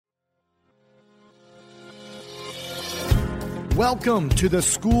Welcome to the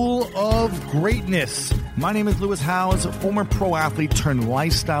School of Greatness. My name is Lewis Howes, a former pro athlete turned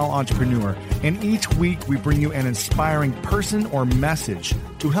lifestyle entrepreneur. And each week we bring you an inspiring person or message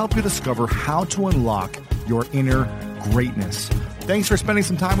to help you discover how to unlock your inner greatness. Thanks for spending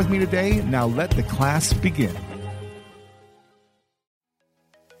some time with me today. Now let the class begin.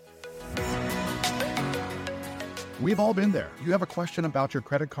 We've all been there. You have a question about your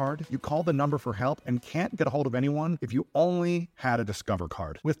credit card, you call the number for help and can't get a hold of anyone if you only had a Discover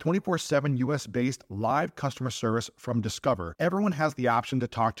card. With 24/7 US-based live customer service from Discover, everyone has the option to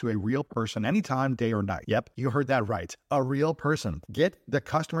talk to a real person anytime, day or night. Yep, you heard that right. A real person. Get the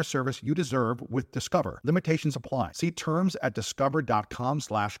customer service you deserve with Discover. Limitations apply. See terms at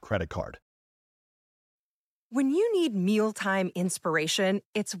discover.com/creditcard. When you need mealtime inspiration,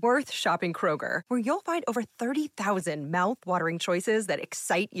 it's worth shopping Kroger, where you'll find over 30,000 mouth-watering choices that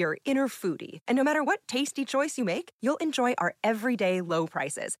excite your inner foodie. And no matter what tasty choice you make, you'll enjoy our everyday low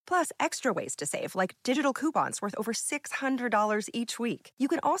prices, plus extra ways to save, like digital coupons worth over $600 each week. You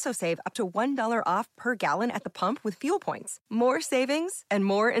can also save up to $1 off per gallon at the pump with fuel points. More savings and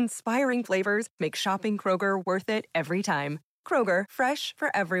more inspiring flavors make shopping Kroger worth it every time. Kroger, fresh for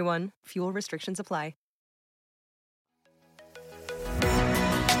everyone. Fuel restrictions apply.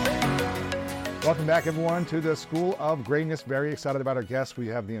 Welcome back, everyone, to the School of Greatness. Very excited about our guests. We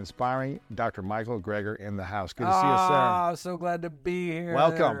have the inspiring Dr. Michael Greger in the house. Good to see you, sir. So glad to be here.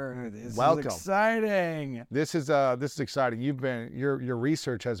 Welcome. This Welcome. is exciting. This is exciting. Your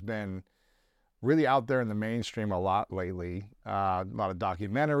research has been really out there in the mainstream a lot lately. A lot of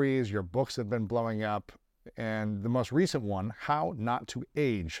documentaries. Your books have been blowing up, and the most recent one, "How Not to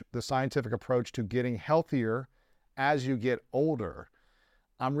Age: The Scientific Approach to Getting Healthier as You Get Older."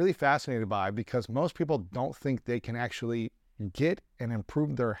 I'm really fascinated by, because most people don't think they can actually get and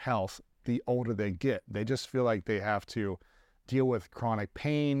improve their health the older they get. They just feel like they have to deal with chronic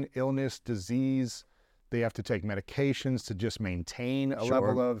pain, illness, disease. They have to take medications to just maintain a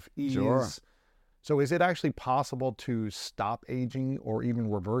level of ease. Sure. So is it actually possible to stop aging or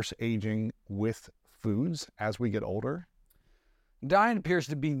even reverse aging with foods as we get older? Diet appears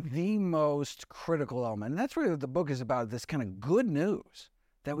to be the most critical element. And that's really what the book is about, this kind of good news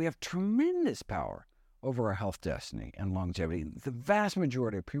that we have tremendous power over our health destiny and longevity. The vast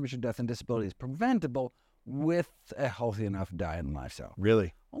majority of premature death and disability is preventable with a healthy enough diet and lifestyle.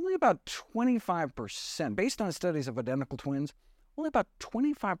 Really? Only about 25%, based on studies of identical twins, only about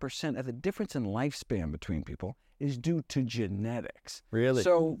 25% of the difference in lifespan between people is due to genetics. Really?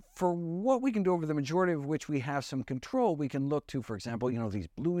 So for what we can do over the majority of which we have some control, we can look to, for example, these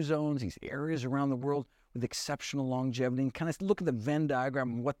blue zones, these areas around the world with exceptional longevity, and kind of look at the Venn diagram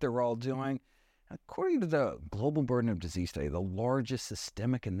and what they're all doing. According to the Global Burden of Disease Study, the largest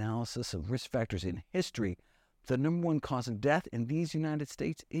systemic analysis of risk factors in history, the number one cause of death in these United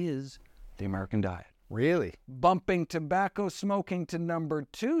States is the American diet. Really? Bumping tobacco smoking to number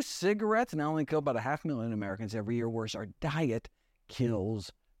 2. Cigarettes not only kill about 500,000 Americans every year, whereas our diet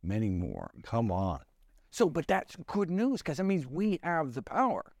kills many more. Come on. So, but that's good news, because that means we have the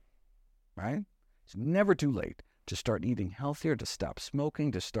power, right? It's never too late to start eating healthier, to stop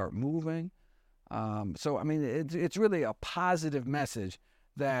smoking, to start moving. It's really a positive message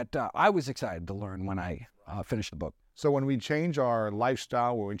that I was excited to learn when I finished the book. So when we change our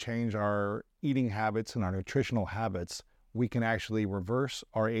lifestyle, when we change our eating habits and our nutritional habits, we can actually reverse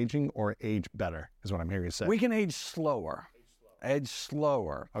our aging or age better, is what I'm hearing you say. We can age slower. Age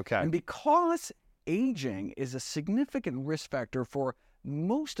slower. Okay. And because aging is a significant risk factor for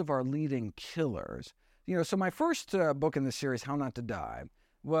most of our leading killers. So my first book in the series, How Not to Die,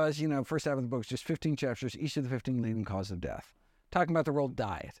 was, first half of the book is just 15 chapters, each of the 15 leading causes of death. Talking about the role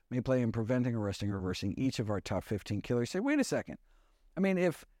diet may play in preventing, arresting, or reversing each of our top 15 killers. Say, wait a second.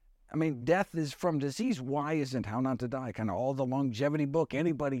 If death is from disease, why isn't How Not to Die kind of all the longevity book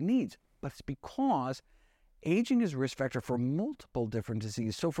anybody needs? But it's because aging is a risk factor for multiple different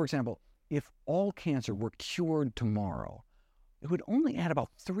diseases. So, for example, if all cancer were cured tomorrow, it would only add about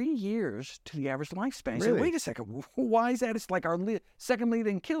 3 years to the average lifespan. You say, wait a second, why is that? It's like our second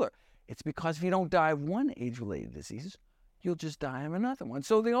leading killer. It's because if you don't die of one age-related disease, you'll just die of another one.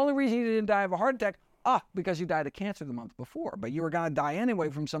 So the only reason you didn't die of a heart attack, because you died of cancer the month before, but you were going to die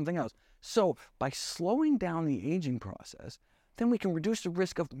anyway from something else. So by slowing down the aging process, then we can reduce the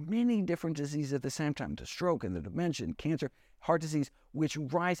risk of many different diseases at the same time, the stroke and the dementia and cancer, heart disease, which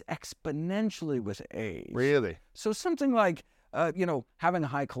rise exponentially with age. Really? So something like having a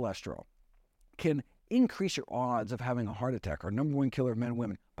high cholesterol can increase your odds of having a heart attack, our number one killer of men and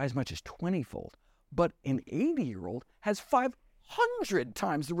women, by as much as 20-fold. But an 80-year-old has 500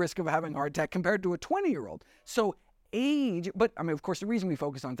 times the risk of having a heart attack compared to a 20-year-old. So age, but I mean, of course, the reason we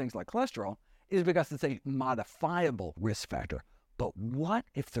focus on things like cholesterol is because it's a modifiable risk factor. But what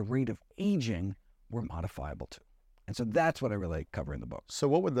if the rate of aging were modifiable too? And so that's what I really cover in the book. So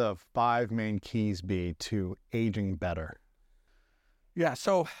what would the 5 main keys be to aging better? Yeah,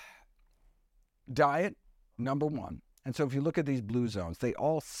 so diet, number one. And so if you look at these blue zones, they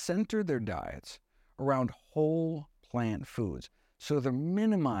all center their diets around whole plant foods. So they're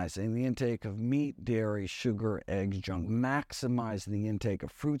minimizing the intake of meat, dairy, sugar, eggs, junk, maximizing the intake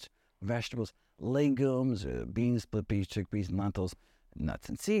of fruits, vegetables, legumes, beans, split peas, chickpeas, lentils, nuts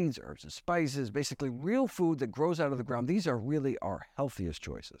and seeds, herbs and spices, basically real food that grows out of the ground. These are really our healthiest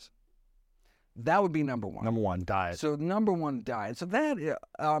choices. That would be number one. Number one, diet. So number one, diet. So that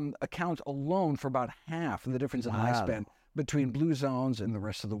accounts alone for about half of the difference in lifespan between blue zones and the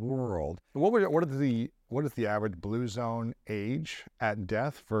rest of the world. What is the average blue zone age at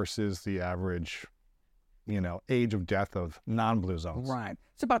death versus the average, age of death of non-blue zones? Right.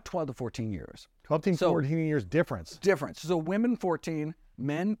 It's about 12 to 14 years. 12 to 14 years difference. So women 14,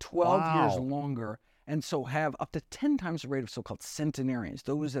 men 12 years Wow. longer, and so have up to 10 times the rate of so-called centenarians,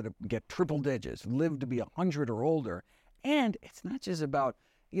 those that get triple digits, live to be 100 or older. And it's not just about,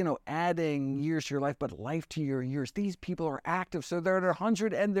 adding years to your life, but life to your years. These people are active, so they're at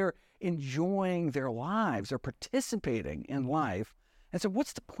 100 and they're enjoying their lives. They're participating in life. And so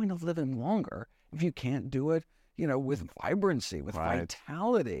what's the point of living longer if you can't do it, with vibrancy, with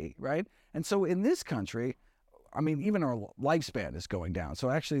vitality, right? And so in this country, I mean, even our lifespan is going down. So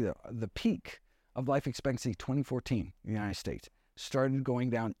actually the peak of life expectancy, 2014 in the United States, started going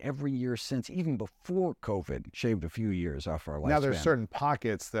down every year since, even before COVID shaved a few years off our lifespan. Now there's certain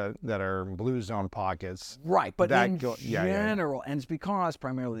pockets that are blue zone pockets. Right, but that in yeah. general, and it's because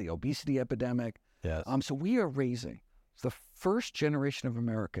primarily the obesity epidemic. Yes. So we are raising the first generation of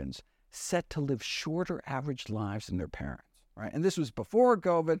Americans set to live shorter average lives than their parents, right? And this was before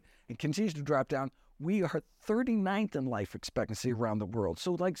COVID. It continues to drop down. We are 39th in life expectancy around the world.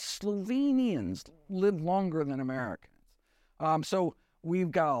 So like Slovenians live longer than Americans. So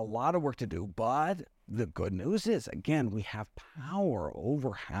we've got a lot of work to do, but the good news is, again, we have power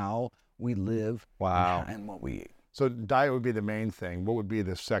over how we live and what we eat. So diet would be the main thing. What would be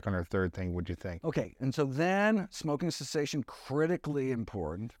the second or third thing, would you think? Okay, and so then smoking cessation, critically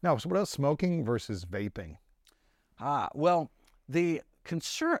important. No, so what else? Smoking versus vaping? Well, the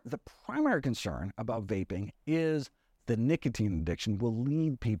primary concern about vaping is the nicotine addiction will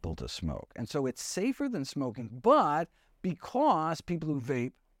lead people to smoke. And so it's safer than smoking, but because people who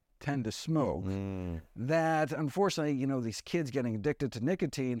vape tend to smoke, that unfortunately, these kids getting addicted to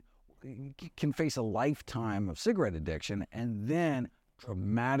nicotine can face a lifetime of cigarette addiction and then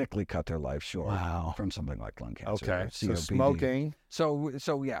dramatically cut their life short from something like lung cancer. Okay, or so COPD. smoking. So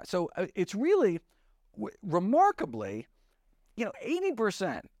it's really remarkably,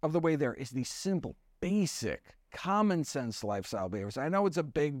 80% of the way there is the simple, basic, common sense lifestyle behaviors. I know it's a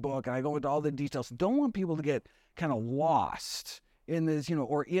big book and I go into all the details. Don't want people to get kind of lost in this,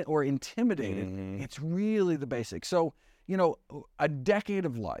 or intimidated. It's really the basics. So, a decade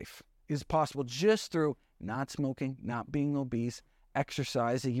of life is possible just through not smoking, not being obese,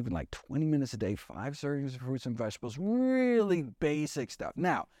 exercising, even like 20 minutes a day, 5 servings of fruits and vegetables, really basic stuff.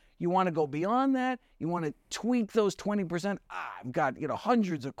 Now, you want to go beyond that, you want to tweak those 20%. I've got,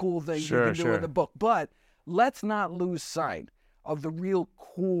 hundreds of cool things you can do in the book, but let's not lose sight of the real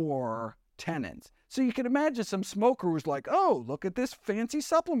core tenets. So you can imagine some smoker who's like, oh, look at this fancy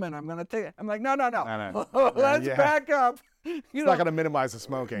supplement I'm going to take. I'm like, no. Let's back up. It's not going to minimize the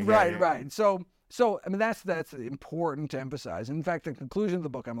smoking. Right. So I mean, that's important to emphasize. In fact, the conclusion of the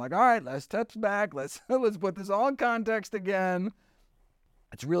book, I'm like, all right, let's step back. Let's put this all in context again.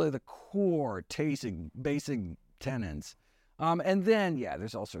 It's really the core basic tenets. And then,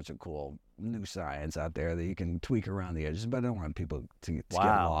 there's all sorts of cool new science out there that you can tweak around the edges, but I don't want people to get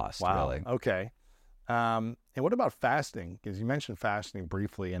lost, really. Okay. And what about fasting? Because you mentioned fasting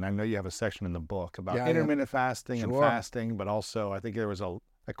briefly, and I know you have a section in the book about intermittent fasting and fasting, but also I think there was a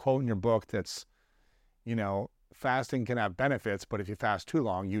quote in your book that's, fasting can have benefits, but if you fast too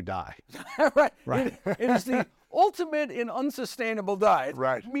long, you die. Right. It is the ultimate in unsustainable diet,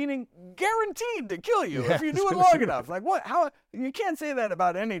 meaning guaranteed to kill you if you do it long enough. Like what? How? You can't say that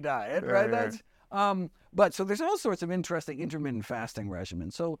about any diet, right? That's but so there's all sorts of interesting intermittent fasting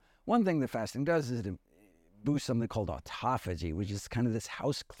regimens. So one thing that fasting does is it boosts something called autophagy, which is kind of this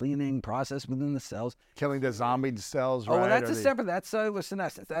house cleaning process within the cells, killing the zombie cells. Right? Oh, well, that's separate. That's cellular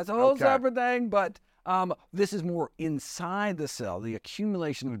senescence. That's a whole separate thing. But this is more inside the cell, the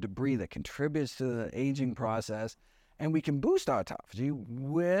accumulation of debris that contributes to the aging process, and we can boost autophagy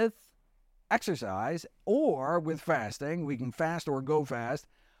with exercise, or with fasting, we can fast or go fast.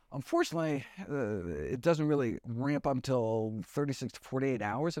 Unfortunately, it doesn't really ramp up until 36 to 48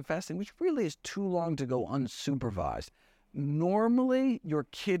 hours of fasting, which really is too long to go unsupervised. Normally, your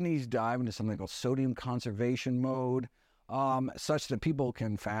kidneys dive into something called sodium conservation mode, such that people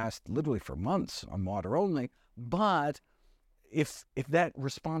can fast literally for months on water only. But if that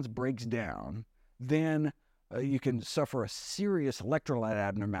response breaks down, then you can suffer a serious electrolyte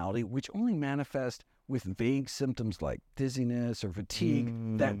abnormality, which only manifests with vague symptoms like dizziness or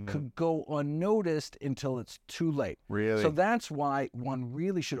fatigue that could go unnoticed until it's too late. Really? So that's why one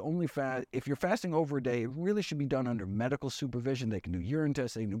really should only fast. If you're fasting over a day, it really should be done under medical supervision. They can do urine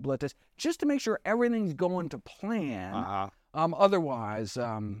tests, they can do blood tests, just to make sure everything's going to plan. Otherwise,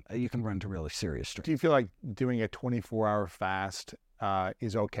 you can run into really serious strain. Do you feel like doing a 24-hour fast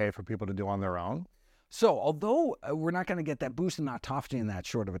is okay for people to do on their own? So although we're not going to get that boost in autophagy in that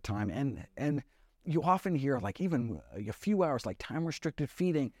short of a time, and you often hear like even a few hours, like time-restricted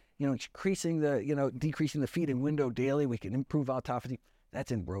feeding, decreasing the feeding window daily, we can improve autophagy. That's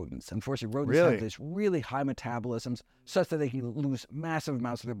in rodents. Unfortunately, rodents have this really high metabolisms such that they can lose massive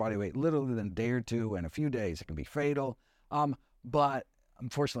amounts of their body weight literally within a day or two, and a few days it can be fatal. But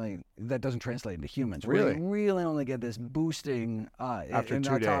unfortunately, that doesn't translate into humans. Really? We really only get this boosting After in 2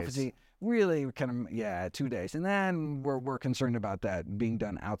 autophagy. days. Really, kind of, 2 days. And then we're concerned about that being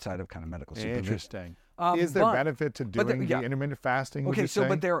done outside of kind of medical supervision. Interesting. Is there benefit to doing the intermittent fasting? Okay,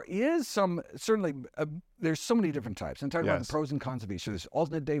 but there is certainly, there's so many different types. And talking about the pros and cons of each. So there's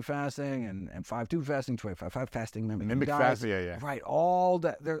alternate day fasting and 5-2 fasting, 25-5 fasting, mimic fasting, yeah. Right, all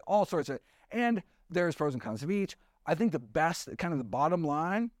that. There's all sorts of, and there's pros and cons of each. I think the best, kind of the bottom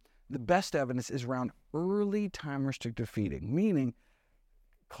line, the best evidence is around early time-restricted feeding, meaning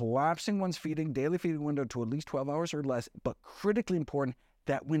collapsing one's daily feeding window to at least 12 hours or less, but critically important,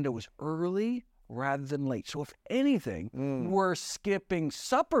 that window is early rather than late. So if anything, we're skipping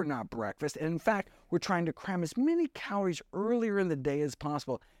supper, not breakfast. And in fact, we're trying to cram as many calories earlier in the day as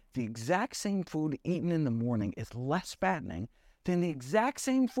possible. The exact same food eaten in the morning is less fattening than the exact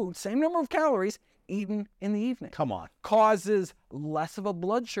same food, same number of calories, eaten in the evening. Come on. Causes less of a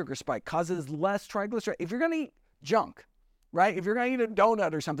blood sugar spike, causes less triglyceride. If you're going to eat junk, right? If you're going to eat a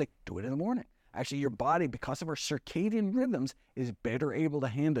donut or something, do it in the morning. Actually, your body, because of our circadian rhythms, is better able to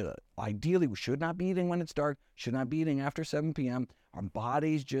handle it. Ideally, we should not be eating when it's dark, should not be eating after 7 p.m. Our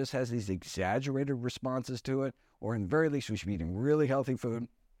bodies just has these exaggerated responses to it, or in the very least, we should be eating really healthy food.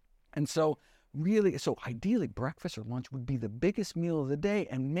 And so ideally, breakfast or lunch would be the biggest meal of the day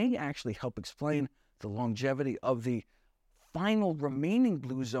and may actually help explain the longevity of the final remaining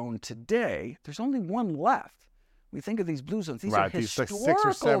blue zone today. There's only one left. We think of these blue zones. These are historical these 6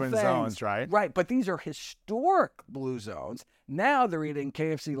 or 7 things. zones, right? Right, but these are historic blue zones. Now they're eating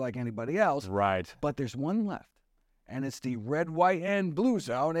KFC like anybody else. Right. But there's one left, and it's the red, white, and blue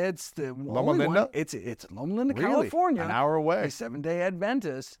zone. It's the Loma only Linda? one. It's Loma Linda, Really? California. An hour away. A 7-day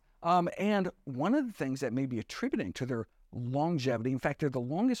Adventist. And one of the things that may be attributing to their longevity, in fact, they're the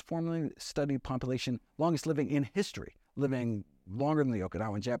longest formally studied population, longest living in history, living longer than the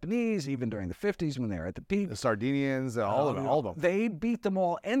Okinawan Japanese, even during the 50s when they were at the peak. The Sardinians, all of them. They beat them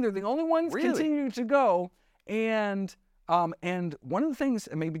all, and they're the only ones continuing to go. And one of the things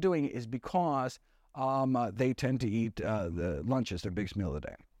they may be doing is because they tend to eat the lunch as their biggest meal of the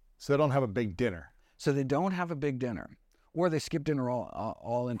day. So they don't have a big dinner. So they don't have a big dinner, or they skip dinner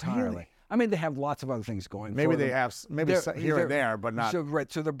all entirely. Really? I mean, they have lots of other things going. Maybe for they them. have here and there, but not.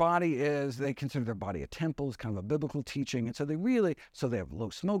 So their body they consider their body a temple, is kind of a biblical teaching, and so they have low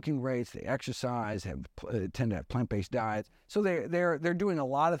smoking rates, they exercise, tend to have plant-based diets. So they're doing a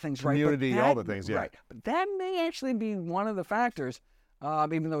lot of things Community, right. all the things, yeah. Right, but that may actually be one of the factors.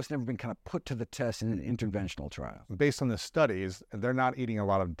 Even though it's never been kind of put to the test in an interventional trial. Based on the studies, they're not eating a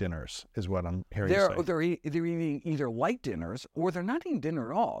lot of dinners, is what I'm hearing you say. They're eating either light dinners, or they're not eating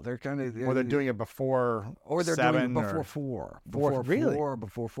dinner at all. They're or they're doing it before or they're 7 doing it before 4.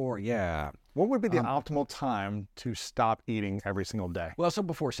 Before 4, yeah. What would be the optimal time to stop eating every single day? Well, so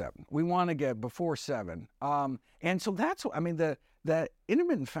before 7. We want to get before 7. And so that's, the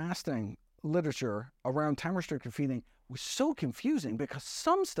intermittent fasting literature around time-restricted feeding was so confusing because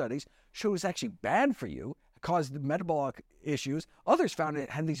some studies showed it's actually bad for you, caused metabolic issues. Others found it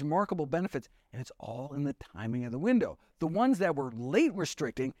had these remarkable benefits, and it's all in the timing of the window. The ones that were late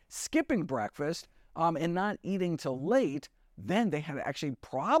restricting, skipping breakfast, and not eating till late, then they had actually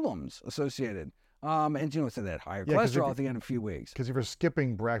problems associated And so that higher 'cause cholesterol at the end of a few weeks. Because if you're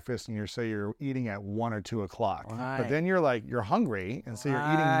skipping breakfast and you're eating at 1 or 2 o'clock, Right. but then you're hungry, and so you're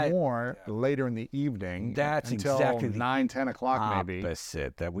Right. eating more later in the evening. That's until exactly the 9, 10 o'clock maybe.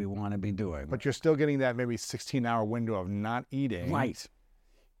 Opposite that we want to be doing. But you're still getting that maybe 16-hour window of not eating. Right.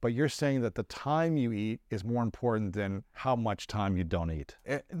 But you're saying that the time you eat is more important than how much time you don't eat.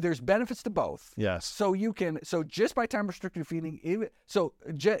 There's benefits to both. Yes. So just by time restricted feeding, even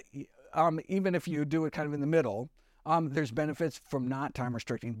if you do it kind of in the middle, there's benefits from not time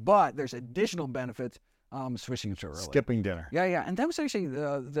restricting, but there's additional benefits switching to early. Skipping dinner. Yeah. And that was actually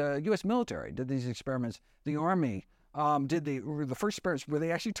the U.S. military did these experiments. The Army did the first experiments where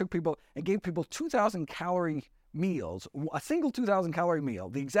they actually took people and gave people 2,000 calorie meals, a single 2,000 calorie meal,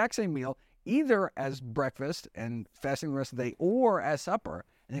 the exact same meal, either as breakfast and fasting the rest of the day or as supper.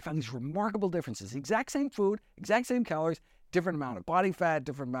 And they found these remarkable differences. The exact same food, exact same calories, different amount of body fat,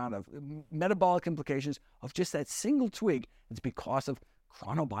 different amount of metabolic implications of just that single tweak. It's because of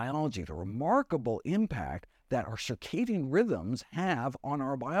chronobiology, the remarkable impact that our circadian rhythms have on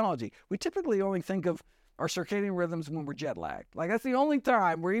our biology. We typically only think of our circadian rhythms when we're jet lagged. Like that's the only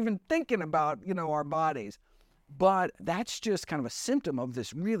time we're even thinking about, our bodies. But that's just kind of a symptom of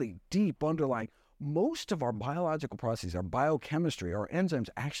this really deep underlying. Most of our biological processes, our biochemistry, our enzymes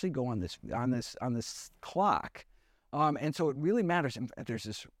actually go on this clock, and so it really matters. And there's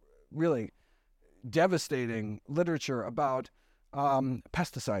this really devastating literature about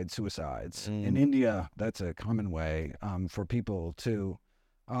pesticide suicides in India. That's a common way for people to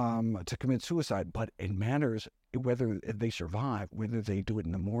commit suicide. But it matters whether they survive, whether they do it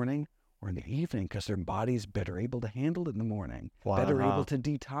in the morning or in the evening, because their body's better able to handle it in the morning, better able to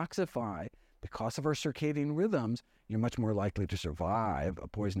detoxify. Because of our circadian rhythms, you're much more likely to survive a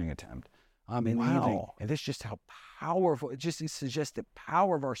poisoning attempt in the evening. And that's just how powerful, it suggests the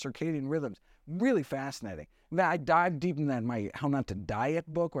power of our circadian rhythms. Really fascinating. I dived deep in that in my How Not to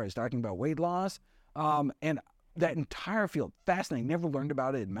Diet book, where I was talking about weight loss. And that entire field, fascinating. Never learned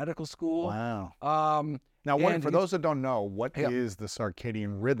about it in medical school. Wow. Now, for those that don't know, what is the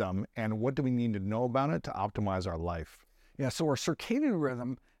circadian rhythm, and what do we need to know about it to optimize our life? Yeah, so our circadian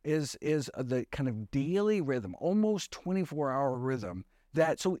rhythm is the kind of daily rhythm, almost 24-hour rhythm.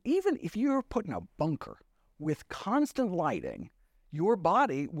 So even if you're put in a bunker with constant lighting, your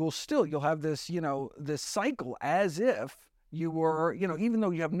body will you'll have this, this cycle as if you were, even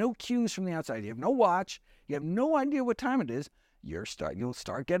though you have no cues from the outside, you have no watch, you have no idea what time it is, you'll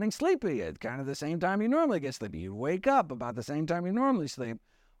start getting sleepy at kind of the same time you normally get sleepy. You wake up about the same time you normally sleep.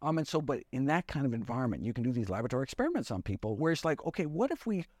 But in that kind of environment, you can do these laboratory experiments on people where it's like, okay, what if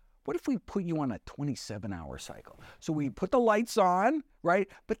we put you on a 27-hour cycle? So we put the lights on, right?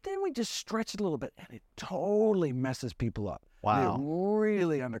 But then we just stretch it a little bit, and it totally messes people up. Wow. It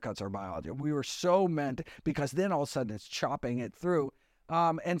really undercuts our biology. We were so meant, because then all of a sudden it's chopping it through.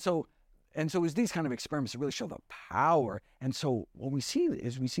 And so it's these kind of experiments that really show the power. And so what we see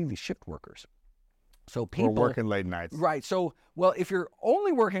is these shift workers. So people We're working late nights. Right. So, if you're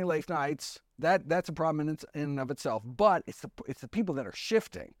only working late nights, that's a problem in and of itself. But it's the people that are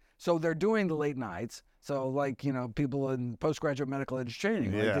shifting. So they're doing the late nights. So people in postgraduate medical ed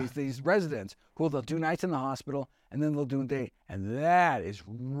training, like these residents who they'll do nights in the hospital and then they'll do a day. And that is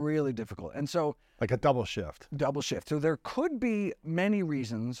really difficult. And so like a double shift. So there could be many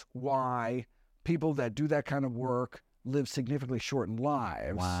reasons why people that do that kind of work live significantly shortened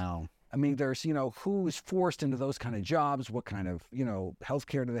lives. Wow. I mean, there's, who's forced into those kind of jobs, what kind of, health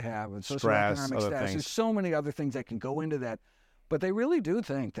care do they have, and socioeconomic status. There's so many other things that can go into that. But they really do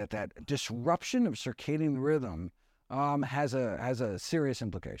think that disruption of circadian rhythm has a serious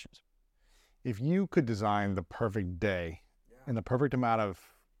implications. If you could design the perfect day and the perfect amount of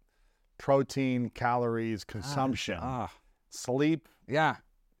protein, calories, consumption, sleep,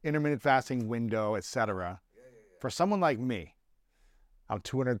 intermittent fasting window, etc., for someone like me, I'm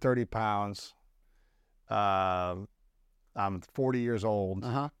 230 pounds. I'm 40 years old.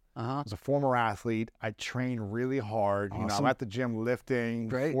 I was a former athlete. I train really hard. Awesome. I'm at the gym lifting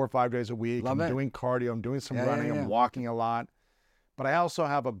 4 or 5 days a week. Love I'm it. doing cardio. I'm doing some running. I'm walking a lot. But I also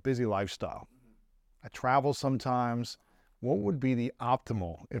have a busy lifestyle. I travel sometimes. What would be the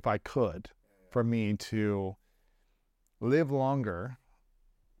optimal, if I could, for me to live longer,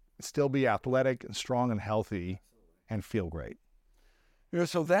 still be athletic and strong and healthy, and feel great?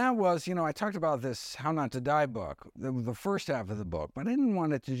 So that was, I talked about this How Not to Die book, the first half of the book, but I didn't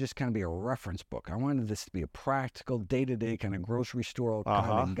want it to just kind of be a reference book. I wanted this to be a practical, day-to-day kind of grocery store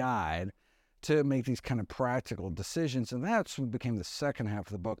kind of guide to make these kind of practical decisions. And that's what became the second half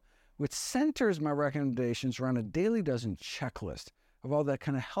of the book, which centers my recommendations around a daily dozen checklist of all the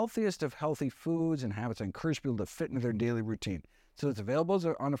kind of healthiest of healthy foods and habits I encourage people to fit into their daily routine. So it's available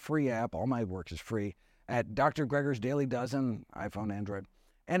on a free app. All my work is free at Dr. Greger's Daily Dozen, iPhone, Android.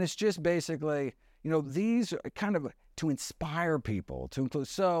 And it's just basically, these are kind of to inspire people to include.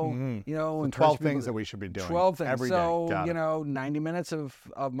 So, So 12 things that we should be doing 12 things. every day. So, Got it. 90 minutes of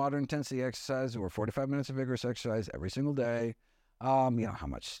moderate intensity exercise or 45 minutes of vigorous exercise every single day. How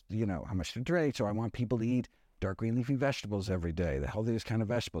much to drink. So I want people to eat dark green leafy vegetables every day, the healthiest kind of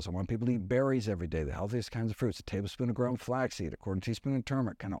vegetables. I want people to eat berries every day, the healthiest kinds of fruits, a tablespoon of ground flaxseed, a quarter teaspoon of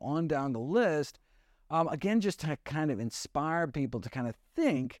turmeric, kind of on down the list. Again, just to kind of inspire people to kind of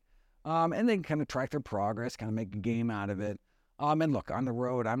think, and then kind of track their progress, kind of make a game out of it. And look, on the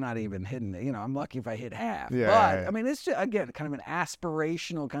road, I'm not even hitting it. I'm lucky if I hit half. Yeah, but, yeah. I mean, it's just, again, kind of an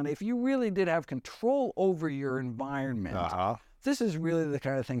aspirational kind of, if you really did have control over your environment, this is really the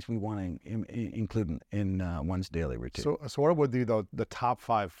kind of things we want to include in one's daily routine. So what would be the top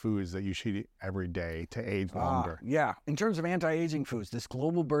 5 foods that you should eat every day to age longer? Yeah. In terms of anti-aging foods, this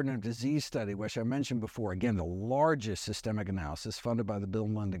global burden of disease study, which I mentioned before, again, the largest systemic analysis funded by the Bill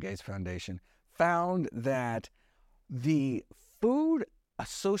and Melinda Gates Foundation, found that the food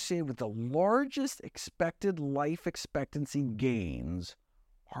associated with the largest expected life expectancy gains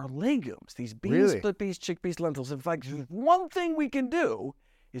are legumes. These beans, Really? split peas, chickpeas, lentils. In fact, there's one thing we can do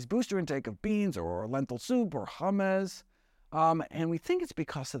is boost your intake of beans or lentil soup or hummus. And we think it's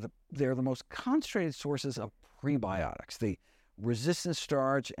because they're the most concentrated sources of prebiotics, the resistant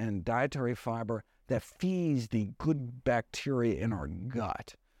starch and dietary fiber that feeds the good bacteria in our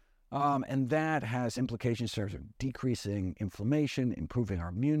gut. And that has implications in terms of decreasing inflammation, improving our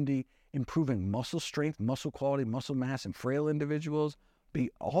immunity, improving muscle strength, muscle quality, muscle mass in frail individuals,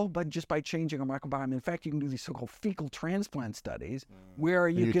 just by changing our microbiome. In fact, you can do these so-called fecal transplant studies where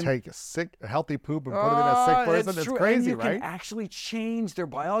you can take a healthy poop and put it in a sick person. It's true. crazy, and you right? can actually change their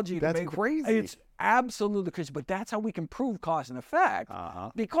biology. That's to make, crazy. It's absolutely crazy, but that's how we can prove cause and effect.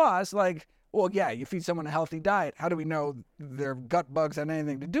 Because, you feed someone a healthy diet. How do we know their gut bugs had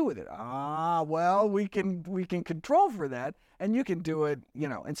anything to do with it? Well, we can control for that, and you can do it.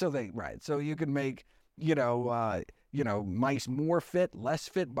 And so So you can make mice more fit, less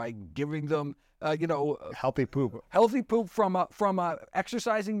fit by giving them, Healthy poop. healthy poop from a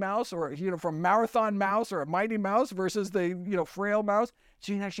exercising mouse, or from a marathon mouse or a mighty mouse versus the frail mouse.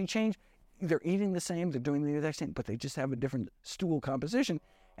 So you can actually change. They're eating the same, they're doing the exact same, but they just have a different stool composition.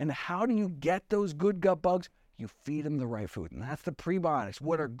 And how do you get those good gut bugs? You feed them the right food, and that's the prebiotics.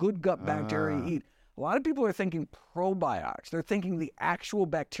 What are good gut bacteria eat? A lot of people are thinking probiotics. They're thinking the actual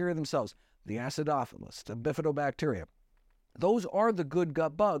bacteria themselves, the acidophilus, the bifidobacteria. Those are the good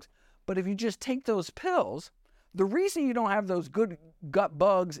gut bugs. But if you just take those pills, the reason you don't have those good gut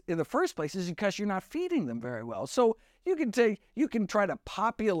bugs in the first place is because you're not feeding them very well. So you can try to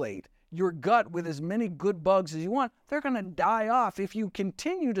populate your gut with as many good bugs as you want. They're going to die off if you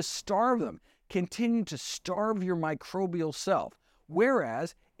continue to starve them, continue to starve your microbial self.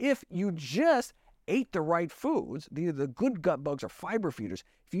 Whereas if you just ate the right foods, the good gut bugs are fiber feeders.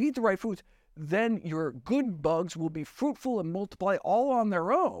 If you eat the right foods, then your good bugs will be fruitful and multiply all on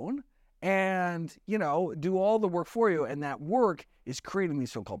their own and, do all the work for you. And that work is creating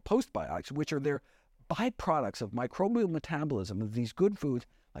these so-called postbiotics, which are their byproducts of microbial metabolism of these good foods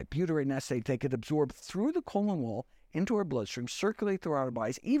like butyrate and acetate. They could absorb through the colon wall into our bloodstream, circulate throughout our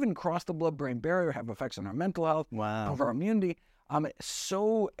bodies, even cross the blood-brain barrier, have effects on our mental health, of our immunity.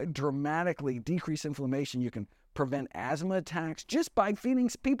 So dramatically decrease inflammation. You can prevent asthma attacks just by feeding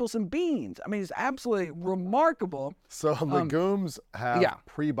people some beans. I mean, it's absolutely remarkable. So legumes have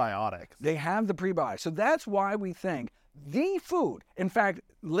prebiotics. They have the prebiotics. So that's why we think the food, in fact,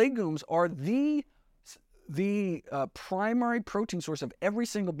 legumes are the primary protein source of every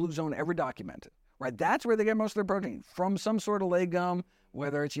single blue zone ever documented, right? That's where they get most of their protein, from some sort of legume,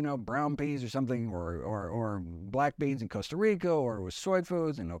 whether it's, brown peas or something, or black beans in Costa Rica, or with soy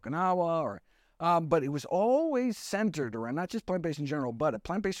foods in Okinawa, but it was always centered around not just plant-based in general, but a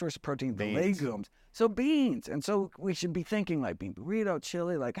plant-based source of protein, the legumes. So beans. And so we should be thinking like bean burrito,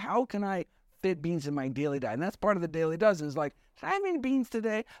 chili, like how can I fit beans in my daily diet? And that's part of the Daily Dozen is like, can I have any beans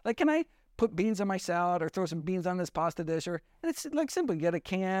today? Like, can I put beans on my salad or throw some beans on this pasta dish? And it's like simple. You get a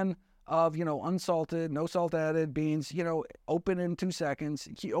can of, unsalted, no salt added beans, open in 2 seconds.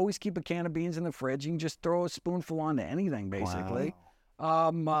 You always keep a can of beans in the fridge. You can just throw a spoonful onto anything, basically.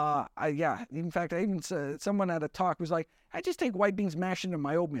 Wow. In fact, someone at a talk was like, I just take white beans mashed into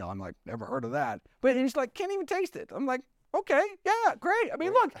my oatmeal. I'm like, never heard of that. But he's like, can't even taste it. I'm like, okay, yeah, great. I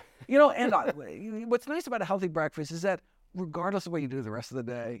mean, look, and what's nice about a healthy breakfast is that regardless of what you do the rest of the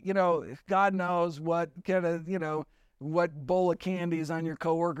day, God knows what kind of, what bowl of candy is on your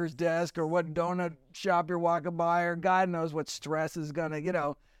coworker's desk or what donut shop you're walking by, or God knows what stress is going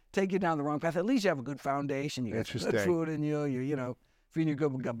to, take you down the wrong path. At least you have a good foundation. You got some good food in you. You're, feeding your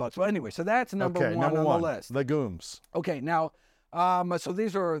good gut bugs. Well, anyway, so that's number one on the list. Legumes. Okay, now, so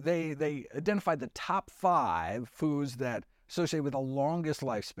these are, they identified the top 5 foods that associate with the longest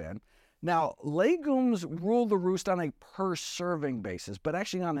lifespan. Now, legumes rule the roost on a per serving basis, but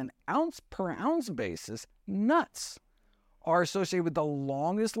actually on an ounce per ounce basis, nuts are associated with the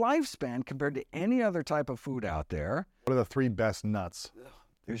longest lifespan compared to any other type of food out there. What are the 3 best nuts?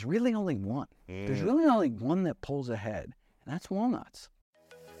 There's really only one. There's really only one that pulls ahead, and that's walnuts.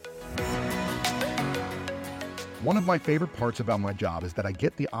 One of my favorite parts about my job is that I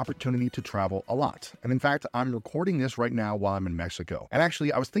get the opportunity to travel a lot. And in fact, I'm recording this right now while I'm in Mexico. And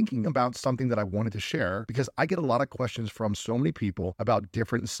actually, I was thinking about something that I wanted to share because I get a lot of questions from so many people about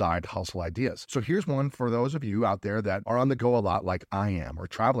different side hustle ideas. So here's one for those of you out there that are on the go a lot like I am, or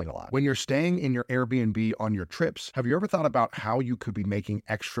traveling a lot. When you're staying in your Airbnb on your trips, have you ever thought about how you could be making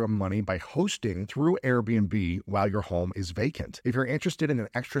extra money by hosting through Airbnb while your home is vacant? If you're interested in an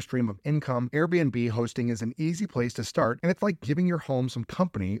extra stream of income, Airbnb hosting is an easy place to start, and it's like giving your home some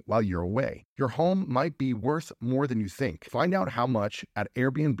company while you're away. Your home might be worth more than you think. Find out how much at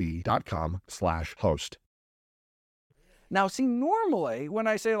airbnb.com/host. Now, see, normally when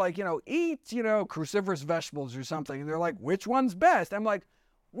I say eat, cruciferous vegetables or something, they're like, which one's best? I'm like,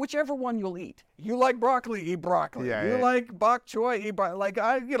 whichever one you'll eat. You like broccoli, eat broccoli. You like bok choy, eat broccoli.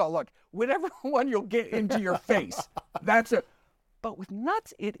 Look, whatever one you'll get into your face, that's it. But with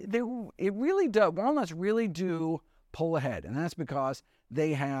nuts, it really does. Walnuts really do pull ahead, and that's because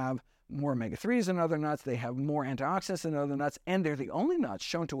they have more omega-3s than other nuts. They have more antioxidants than other nuts, and they're the only nuts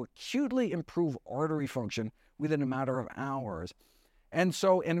shown to acutely improve artery function within a matter of hours. And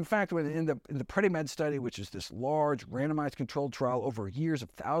so, and in fact, in the PREDIMED study, which is this large randomized controlled trial over years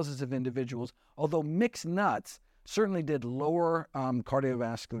of thousands of individuals, although mixed nuts certainly did lower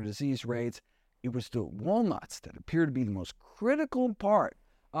cardiovascular disease rates, it was the walnuts that appear to be the most critical part.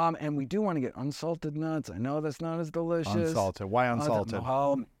 And we do want to get unsalted nuts. I know that's not as delicious. Unsalted. Why unsalted?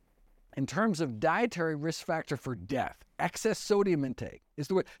 In terms of dietary risk factor for death, excess sodium intake is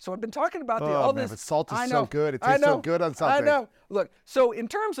the way. So I've been talking about all this. But salt is so good. It tastes so good on something. I know. Look, so in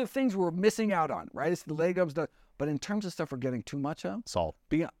terms of things we're missing out on, right? It's the legumes, but in terms of stuff we're getting too much of, salt.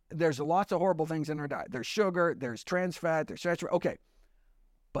 There's lots of horrible things in our diet. There's sugar, there's trans fat, there's saturated. Okay.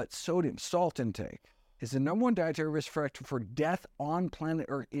 But sodium, salt intake, is the number 1 dietary risk factor for death on planet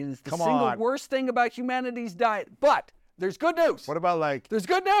Earth. It is the single worst thing about humanity's diet. But there's good news. What about there's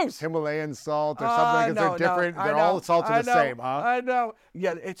good news. Himalayan salt or something? Because they're different. They're all salts are the same, huh? I know.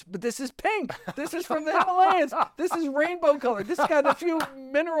 Yeah, but this is pink. This is from the Himalayas. This is rainbow color. This got a few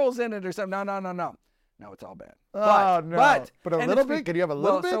minerals in it or something. No. No, it's all bad. But a little bit? Can you have a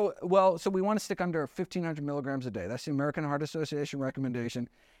little bit? So we want to stick under 1,500 milligrams a day. That's the American Heart Association recommendation.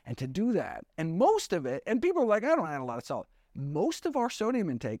 And to do that, and most of it, and people are like, I don't add a lot of salt. Most of our sodium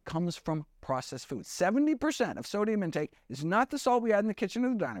intake comes from processed foods. 70% of sodium intake is not the salt we add in the kitchen or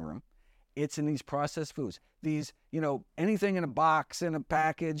the dining room. It's in these processed foods. These, anything in a box, in a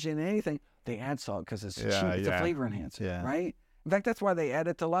package, in anything, they add salt because it's cheap. It's a flavor enhancer, right? In fact, that's why they add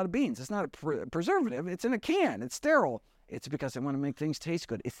it to a lot of beans. It's not a preservative. It's in a can. It's sterile. It's because they want to make things taste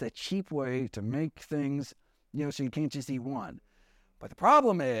good. It's the cheap way to make things, so you can't just eat one. But the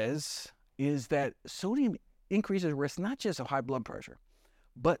problem is that sodium increases risk not just of high blood pressure,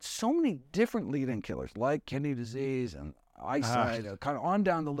 but so many different lead-in killers like kidney disease and eyesight, kind of on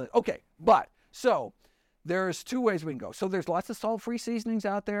down the list. Okay, but so there's 2 ways we can go. So there's lots of salt-free seasonings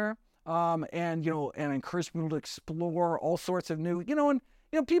out there. And encourage people to explore all sorts of new,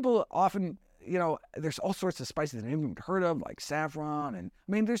 people often, there's all sorts of spices they haven't even heard of, like saffron. And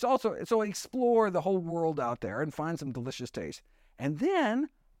I mean, there's also, so explore the whole world out there and find some delicious taste. And then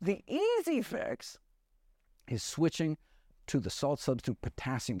the easy fix is switching to the salt substitute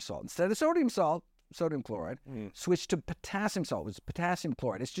potassium salt. Instead of sodium salt, sodium chloride, switch to potassium salt, which is potassium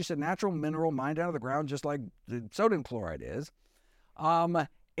chloride. It's just a natural mineral mined out of the ground, just like the sodium chloride is.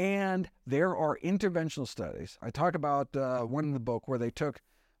 And there are interventional studies. I talk about one in the book where they took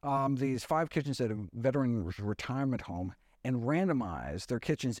these 5 kitchens at a veteran retirement home and randomized their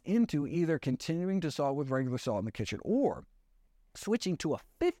kitchens into either continuing to salt with regular salt in the kitchen or switching to a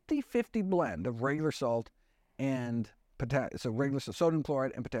 50-50 blend of regular salt and regular sodium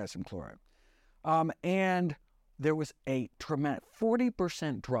chloride and potassium chloride. And there was a tremendous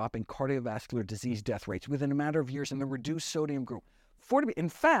 40% drop in cardiovascular disease death rates within a matter of years in the reduced sodium group. In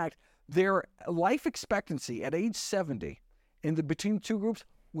fact, their life expectancy at age 70 between the 2 groups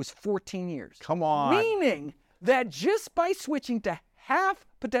was 14 years. Come on. Meaning that just by switching to half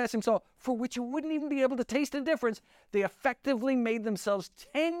potassium salt, for which you wouldn't even be able to taste the difference, they effectively made themselves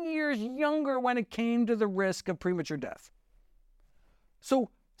 10 years younger when it came to the risk of premature death. So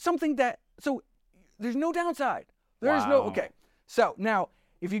there's no downside. There's no, okay. So now,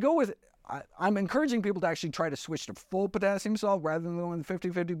 if you go with, I'm encouraging people to actually try to switch to full potassium salt rather than going with the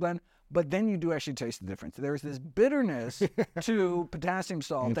 50-50 blend, but then you do actually taste the difference. There's this bitterness to potassium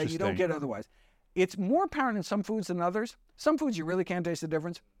salt that you don't get otherwise. It's more apparent in some foods than others. Some foods you really can't taste the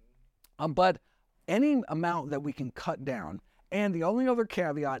difference, but any amount that we can cut down. And the only other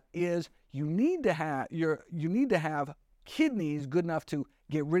caveat is you need to have kidneys good enough to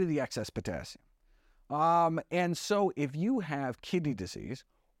get rid of the excess potassium. And so if you have kidney disease,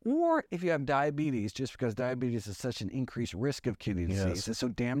 or if you have diabetes, just because diabetes is such an increased risk of kidney disease, it's so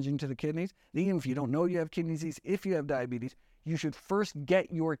damaging to the kidneys, even if you don't know you have kidney disease, if you have diabetes, you should first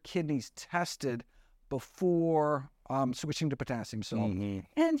get your kidneys tested before switching to potassium salt. And,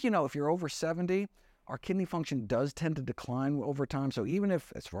 if you're over 70, our kidney function does tend to decline over time. So even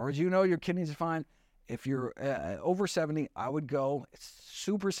if, as far as you know, your kidneys are fine, if you're over 70, I would go. It's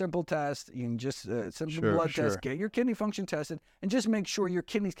super simple test. You can just simple blood test, get your kidney function tested, and just make sure your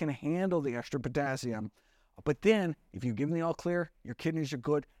kidneys can handle the extra potassium. But then, if you give them the all clear, your kidneys are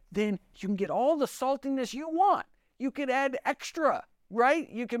good, then you can get all the saltiness you want. You could add extra, right?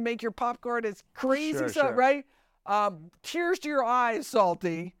 You can make your popcorn as crazy salt, right? Tears to your eyes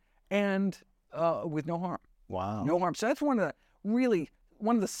salty, and with no harm. Wow. No harm. So that's one of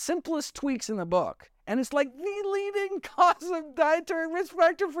the simplest tweaks in the book. And it's like the leading cause of dietary risk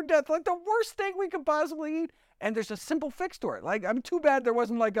factor for death, like the worst thing we could possibly eat. And there's a simple fix to it. Like, I'm too bad there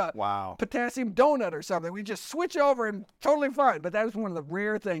wasn't like a potassium donut or something. We just switch over and totally fine. But that was one of the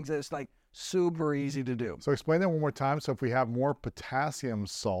rare things that's like super easy to do. So explain that one more time. So if we have more potassium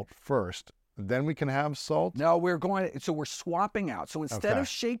salt first, then we can have salt? No, we're swapping out. So instead of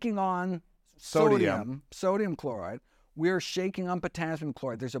shaking on sodium chloride, we're shaking on potassium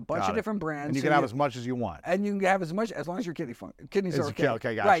chloride. There's a bunch of different brands. And you can have as much as you want. And you can have as much, as long as your kidneys are okay.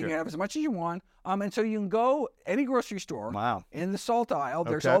 Okay, gotcha. Right, you can have as much as you want. And so you can go any grocery store. Wow. In the salt aisle,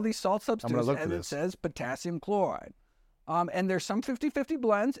 there's all these salt substitutes, and it says potassium chloride. And there's some 50-50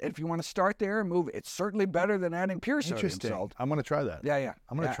 blends. If you want to start there and move, it's certainly better than adding pure sodium salt. I'm going to try that. Yeah.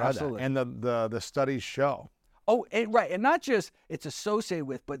 I'm going to try that. And the studies show. Oh, right. And not just it's associated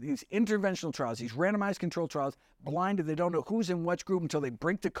with, but these interventional trials, these randomized control trials, blinded, they don't know who's in which group until they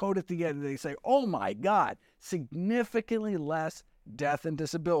break the code at the end and they say, oh my God, significantly less death and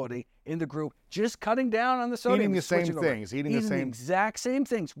disability in the group, just cutting down on the sodium. Eating the same things. Eating the exact same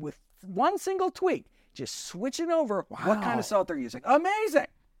things with one single tweak, just switching over what kind of salt they're using. Amazing.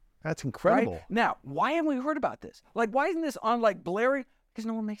 That's incredible. Right? Now, why haven't we heard about this? Like, why isn't this on like Blairy? Because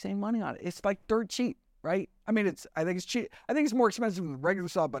no one makes any money on it. It's like dirt cheap. Right? I mean, I think it's cheap. I think it's more expensive than regular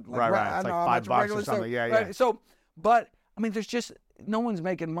salt, but like, right. It's like $5 or something. Yeah. Right? So, but I mean, there's just no one's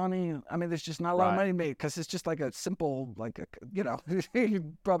making money. I mean, there's just not a lot of money made because it's just like a simple,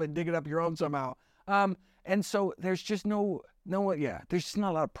 you probably dig it up your own somehow. And so there's just there's just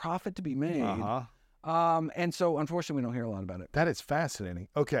not a lot of profit to be made. And so unfortunately we don't hear a lot about it. That is fascinating.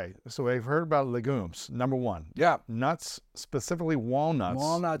 Okay, so we've heard about legumes, number one. Yeah. Nuts, specifically walnuts.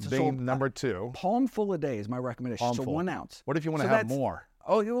 Walnuts being number two. Palmful a day is my recommendation. Palmful. So 1 ounce. What if you want to have more?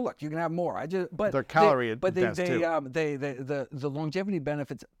 Oh, look, you can have more. They're calorie dense too. The longevity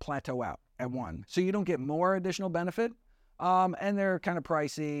benefits plateau out at 1, so you don't get more additional benefit. And they're kind of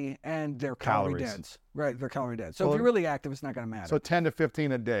pricey, and they're calorie dense. Right, they're calorie dense. So if you're really active, it's not going to matter. So 10 to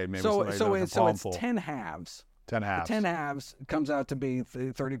 15 a day, maybe. So it's 10 halves. 10 halves. 10 halves comes out to be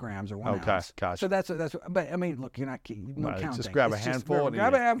 30 grams or 1 ounce. Okay, gotcha. So that's. But I mean, look, you're not counting. Just grab a handful.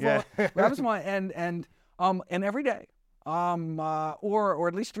 Grab a handful. Grab some, and every day, or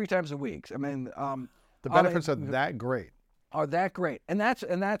at least 3 times a week. I mean, the benefits are that great. Are that great? And that's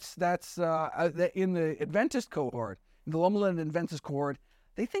in the Adventist cohort. The Loma Linda Adventist cohort,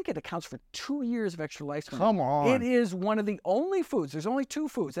 they think it accounts for 2 years of extra lifespan. Come on. It is one of the only foods, there's only 2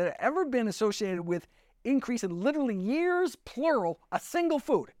 foods that have ever been associated with increase in literally years, plural, a single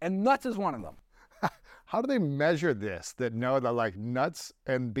food, and nuts is one of them. How do they measure this that know that like nuts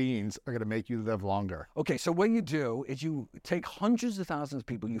and beans are going to make you live longer? Okay, so what you do is you take hundreds of thousands of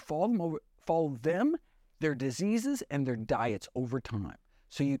people, you follow them, their diseases, and their diets over time.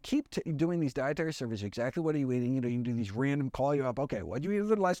 So you keep doing these dietary surveys. Exactly what are you eating? You can do these random call you up. Okay, what did you eat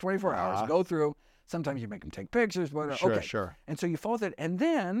over the last 24 hours? Go through. Sometimes you make them take pictures. But Sure. And so you follow that, and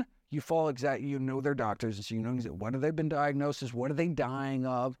then you follow exactly. You know their doctors, and so you know what have they been diagnosed as? What are they dying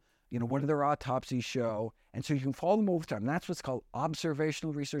of? what do their autopsies show? And so you can follow them over time. That's what's called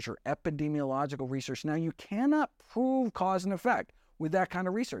observational research or epidemiological research. Now, you cannot prove cause and effect with that kind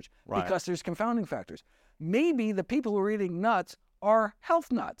of research because there's confounding factors. Maybe the people who are eating nuts are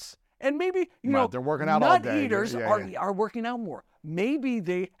health nuts. And maybe, they're working out all day. Nut eaters are working out more. Maybe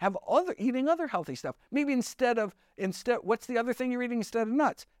they have eating other healthy stuff. Maybe instead, what's the other thing you're eating instead of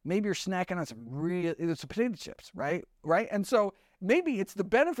nuts? Maybe you're snacking on it's potato chips, right? And so maybe it's the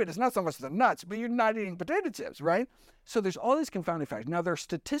benefit. It's not so much the nuts, but you're not eating potato chips, right? So there's all these confounding factors. Now, there are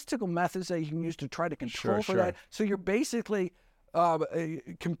statistical methods that you can use to try to control for that. So you're basically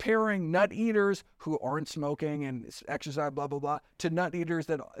comparing nut eaters who aren't smoking and exercise, blah, blah, blah, to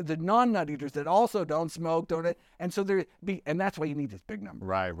the non-nut eaters that also don't smoke, and so and that's why you need this big number.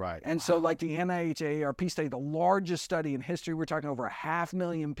 Right. And so like the NIH AARP study, the largest study in history, we're talking over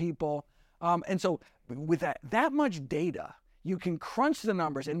 500,000 people. And so with that much data, you can crunch the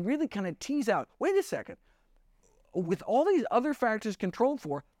numbers and really kind of tease out, wait a second, with all these other factors controlled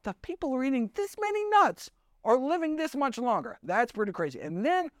for, the people who are eating this many nuts are living this much longer. That's pretty crazy. And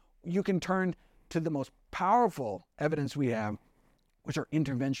then you can turn to the most powerful evidence we have, which are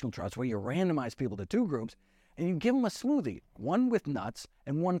interventional trials, where you randomize people to two groups, and you give them a smoothie, one with nuts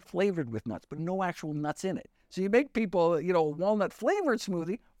and one flavored with nuts, but no actual nuts in it. So you make people, a walnut-flavored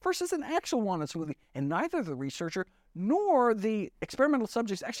smoothie versus an actual walnut smoothie, and neither the researcher nor the experimental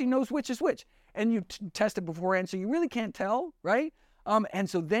subjects actually knows which is which. And you test it beforehand, so you really can't tell, right?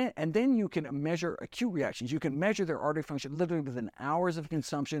 And then you can measure acute reactions. You can measure their artery function literally within hours of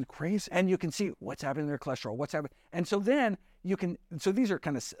consumption. Crazy. And you can see what's happening to their cholesterol, what's happening. And so then these are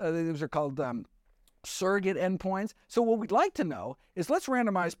these are called surrogate endpoints. So what we'd like to know is let's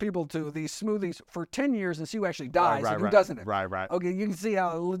randomize people to these smoothies for 10 years and see who actually dies and who doesn't. Right. Okay, you can see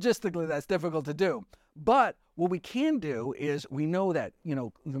how logistically that's difficult to do. But what we can do is we know that,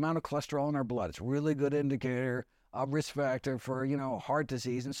 the amount of cholesterol in our blood, it's a really good indicator, a risk factor for, heart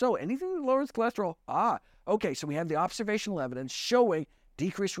disease. And so anything that lowers cholesterol, okay, so we have the observational evidence showing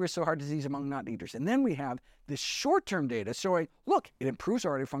decreased risk of heart disease among nut eaters. And then we have this short-term data showing, look, it improves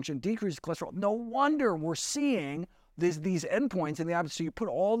artery function, decreases cholesterol. No wonder we're seeing these endpoints in the opposite. So you put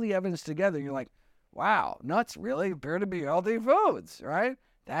all the evidence together, and you're like, wow, nuts really appear to be healthy foods, right?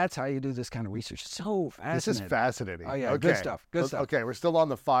 That's how you do this kind of research. So fascinating. This is fascinating. Oh, yeah, okay. Good stuff. Okay, we're still on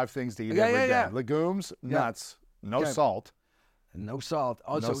the 5 things to eat every day. Legumes, nuts, no salt. No salt.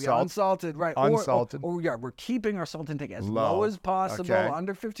 Also, no salt. Unsalted, right. Unsalted. We're keeping our salt intake as low as possible,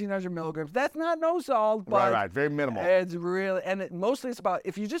 under 1,500 milligrams. That's not no salt, but right. Very minimal. It's really, mostly it's about,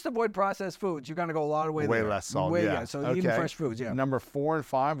 if you just avoid processed foods, you're going to go a lot of way there. Way less salt, So eating fresh foods, Number 4 and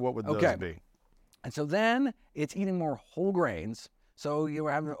 5, what would those be? And so then it's eating more whole grains. So you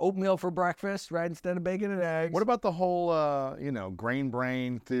were having oatmeal for breakfast, right, instead of bacon and eggs. What about the whole, grain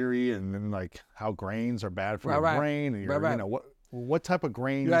brain theory, and then like how grains are bad for your brain, and your, what type of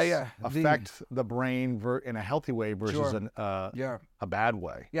grains affect the brain in a healthy way versus a bad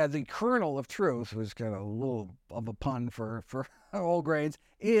way? Yeah, the kernel of truth, was kind of a little of a pun for whole grains,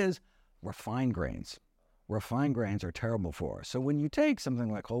 is refined grains. Refined grains are terrible for us. So when you take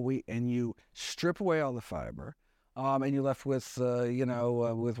something like whole wheat and you strip away all the fiber, and you're left with,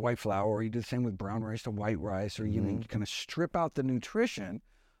 with white flour, or you do the same with brown rice to white rice, or you kind of strip out the nutrition,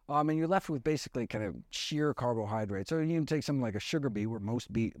 and you're left with basically kind of sheer carbohydrates. So you can take something like a sugar beet, where most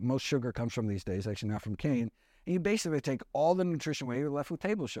sugar comes from these days, actually not from cane, and you basically take all the nutrition away, you're left with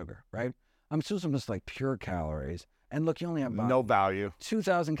table sugar, right? So it's almost like pure calories. And look, you only have about no value.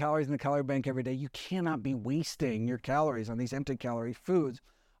 2,000 calories in the calorie bank every day. You cannot be wasting your calories on these empty calorie foods.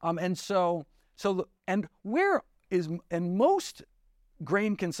 And most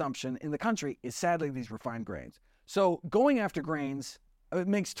grain consumption in the country is sadly these refined grains. So going after grains, it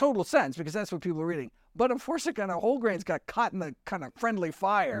makes total sense because that's what people are eating. But unfortunately, kind of whole grains got caught in the kind of friendly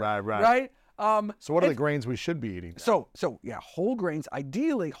fire. Right. So what are the grains we should be eating? So whole grains,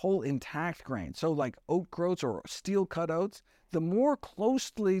 ideally whole intact grains. So like oat groats or steel cut oats, the more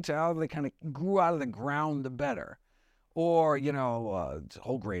closely to how they kind of grew out of the ground, the better. Or,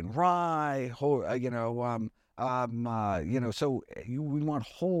 whole grain rye, we want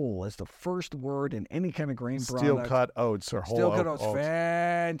whole as the first word in any kind of grain product. Steel-cut oats or whole Steel-cut oats,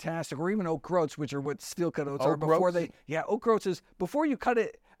 fantastic. Or even oat groats, which are what steel-cut oats are. Oat groats is, before you cut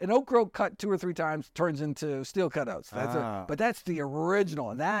it, an oat groat cut 2 or 3 times turns into steel-cut oats. But that's the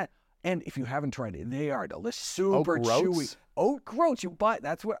original. And if you haven't tried it, they are delicious, super chewy. Oat groats,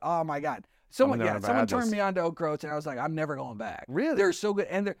 oh my God. Someone turned me on to oat groats, and I was like, I'm never going back. Really? They're so good,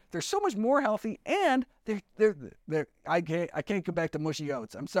 and they're so much more healthy, and I can't go back to mushy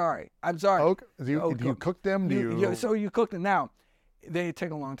oats. I'm sorry. Do you cook them? So you cook them now. they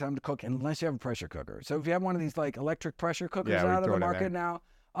take a long time to cook unless you have a pressure cooker. So if you have one of these like electric pressure cookers Yeah, we out of throw the it in market now,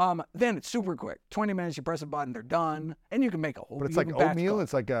 then it's super quick. 20 minutes, you press a button, they're done, and you can make a whole. But it's you like can batch oatmeal. cook.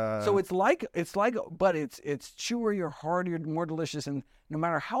 It's like a. So it's like, but it's chewier, harder, more delicious, and no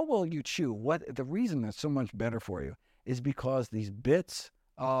matter how well you chew, the reason that's so much better for you is because these bits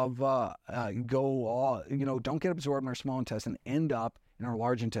of don't get absorbed in our small intestine, end up in our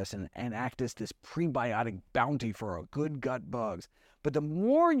large intestine, and act as this prebiotic bounty for our good gut bugs. But the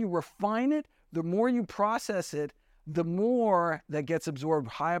more you refine it, the more you process it, the more that gets absorbed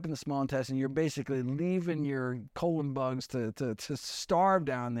high up in the small intestine. You're basically leaving your colon bugs to starve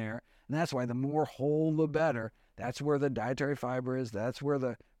down there. And that's why the more whole, the better. That's where the dietary fiber is. That's where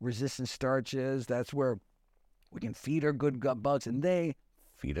the resistant starch is. That's where we can feed our good gut bugs, and they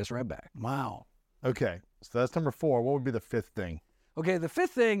feed us right back. Wow. Okay, so that's number 4. What would be the 5th thing? Okay, the 5th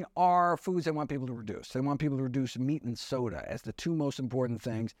thing are foods they want people to reduce. They want people to reduce meat and soda as the 2 most important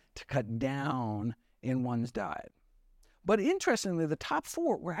things to cut down in one's diet. But interestingly, the top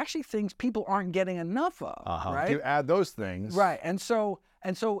 4 were actually things people aren't getting enough of, right? You add those things. Right, and so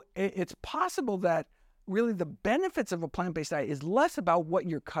it's possible that really the benefits of a plant-based diet is less about what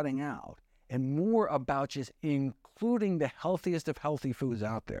you're cutting out and more about just including the healthiest of healthy foods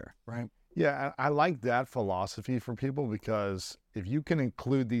out there, right? Yeah, I like that philosophy for people, because if you can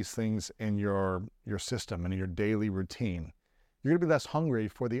include these things in your system and in your daily routine, you're going to be less hungry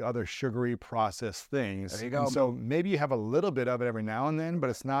for the other sugary processed things. There you go. And so maybe you have a little bit of it every now and then,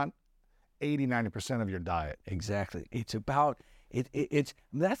 but it's not 80-90% of your diet. Exactly. It's about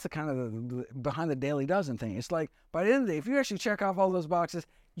that's the kind of the behind the daily dozen thing. It's like by the end of the day, if you actually check off all those boxes,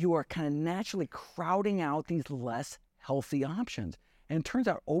 you are kind of naturally crowding out these less healthy options. And it turns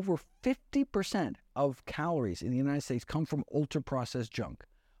out over 50% of calories in the United States come from ultra-processed junk.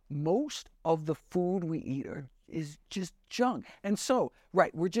 Most of the food we eat is just junk. And so,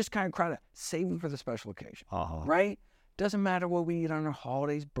 right, we're just kind of crowded, saving for the special occasion, right? Doesn't matter what we eat on our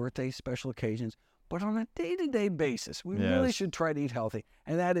holidays, birthdays, special occasions, but on a day-to-day basis, we really should try to eat healthy.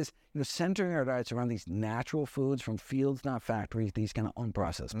 And that is, centering our diets around these natural foods from fields, not factories, these kind of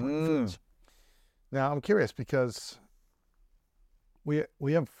unprocessed foods. Now, I'm curious, because we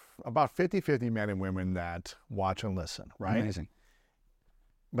have about 50-50 men and women that watch and listen, right? Amazing.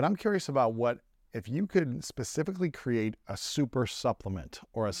 But I'm curious about if you could specifically create a super supplement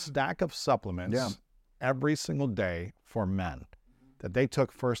or a stack of supplements every single day for men that they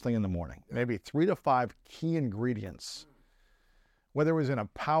took first thing in the morning, maybe 3 to 5 key ingredients, whether it was in a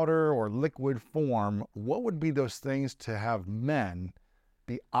powder or liquid form, what would be those things to have men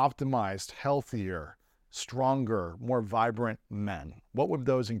be optimized, healthier, stronger, more vibrant men? What would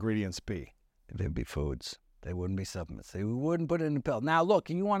those ingredients be? They'd be foods. They wouldn't be supplements. They wouldn't put it in a pill. Now, look,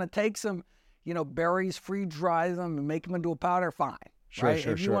 you want to take some, berries, freeze-dry them, and make them into a powder, fine. Sure, right?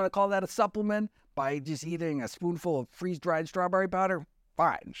 sure, If you want to call that a supplement by just eating a spoonful of freeze-dried strawberry powder,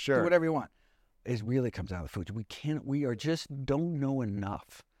 fine. Sure. Do whatever you want. It really comes out of the foods. We don't know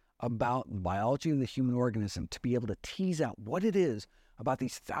enough about the biology of the human organism to be able to tease out what it is about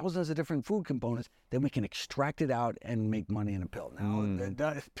these thousands of different food components, then we can extract it out and make money in a pill.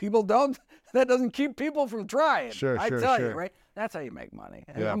 Now, people don't, that doesn't keep people from trying. I tell you, right? That's how you make money.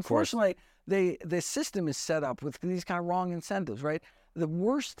 And unfortunately, the system is set up with these kind of wrong incentives, right? The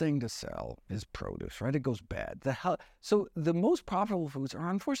worst thing to sell is produce, right? It goes bad. So the most profitable foods are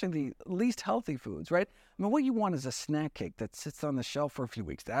unfortunately the least healthy foods, right? I mean, what you want is a snack cake that sits on the shelf for a few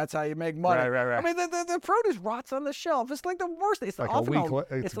weeks. That's how you make money. Right. I mean, the produce rots on the shelf. It's like the worst. It's like often a week.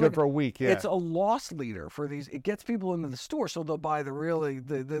 It's good for a week, yeah. It's a loss leader for these. It gets people into the store, so they'll buy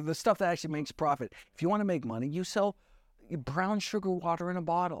the stuff that actually makes profit. If you want to make money, you sell brown sugar water in a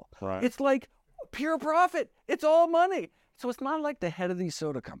bottle. Right. It's like pure profit. It's all money. So it's not like the head of these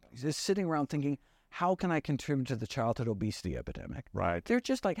soda companies is sitting around thinking, how can I contribute to the childhood obesity epidemic? Right. They're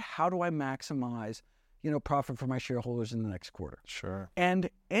just like, how do I maximize, profit for my shareholders in the next quarter? Sure. And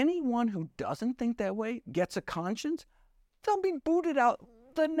anyone who doesn't think that way gets a conscience, they'll be booted out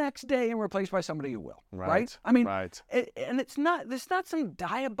the next day and replaced by somebody who will. Right? I mean, and it's not some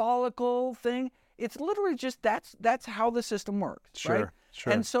diabolical thing. It's literally just that's how the system works. Right?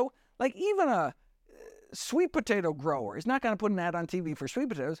 Sure. And so, like, even a sweet potato grower is not going to put an ad on TV for sweet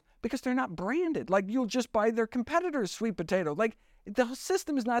potatoes because they're not branded. Like, you'll just buy their competitor's sweet potato. Like, the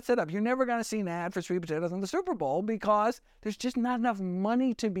system is not set up. You're never going to see an ad for sweet potatoes on the Super Bowl because there's just not enough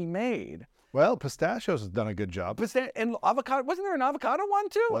money to be made. Well, pistachios has done a good job. And avocado, wasn't there an avocado one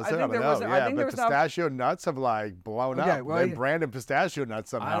too? I think there was pistachio nuts have blown up. Well, They're branded pistachio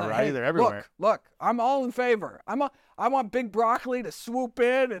nuts somehow, right? They're everywhere. Look, I'm all in favor. I'm I want big broccoli to swoop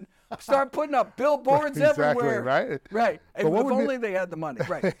in and start putting up billboards Exactly, everywhere. right? Right. But If what would be- only they had the money.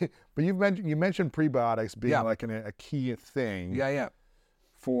 Right. But you mentioned prebiotics being Yeah. like a key thing Yeah.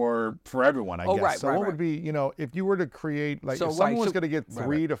 for everyone, I Oh, guess. right, So right, what right. would be, if you were to create, like, So, if someone right, was so- going to get right,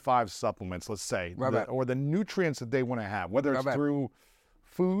 3 to 5 supplements, let's say, Right. or the nutrients that they want to have, whether it's Right. through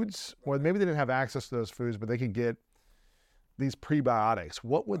foods, or maybe they didn't have access to those foods, but they could get these prebiotics.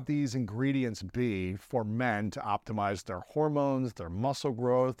 What would these ingredients be for men to optimize their hormones, their muscle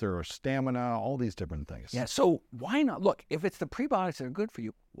growth, their stamina, all these different things? Yeah, so why not? Look, if it's the prebiotics that are good for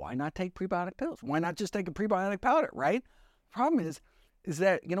you, why not take prebiotic pills? Why not just take a prebiotic powder, right? Problem is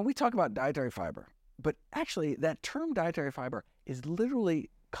that, we talk about dietary fiber, but actually that term dietary fiber is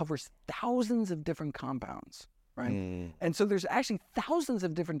literally covers thousands of different compounds, right? And so there's actually thousands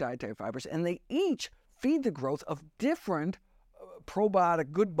of different dietary fibers, and they each feed the growth of different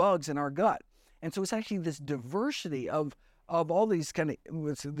probiotic good bugs in our gut. And so it's actually this diversity of all these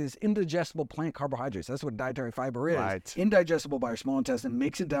this indigestible plant carbohydrates. That's what dietary fiber is. Right. Indigestible by our small intestine,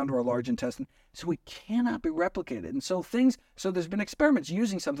 makes it down to our large intestine, so it cannot be replicated. And so there's been experiments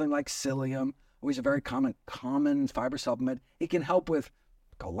using something like psyllium, which is a very common fiber supplement. It can help with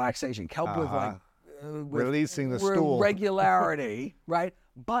relaxation, help with with Releasing the stool. regularity, right?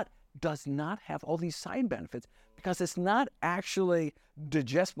 But does not have all these side benefits because it's not actually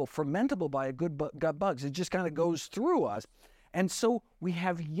digestible, fermentable by a good gut bugs. It just kind of goes through us. And so we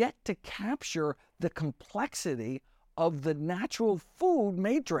have yet to capture the complexity of the natural food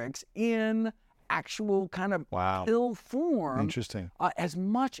matrix in actual kind of Wow. pill form. Interesting. As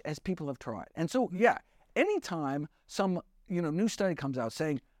much as people have tried. And so, yeah, anytime some new study comes out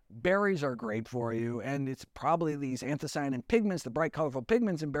saying berries are great for you, and it's probably these anthocyanin pigments, the bright, colorful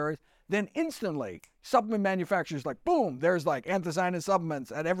pigments in berries, then instantly supplement manufacturers like, boom, there's like anthocyanin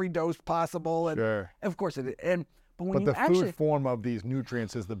supplements at every dose possible. And Sure. of course it is. But when But you the actually, food form of these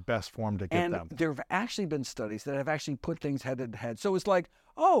nutrients is the best form to get and them. there have actually been studies that have actually put things head to head. So it's like,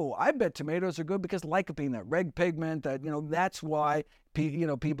 oh, I bet tomatoes are good because lycopene, that red pigment, that's why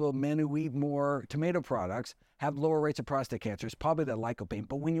men who eat more tomato products have lower rates of prostate cancer. It's probably that lycopene.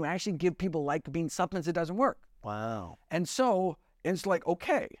 But when you actually give people lycopene supplements, it doesn't work. Wow. And so it's like,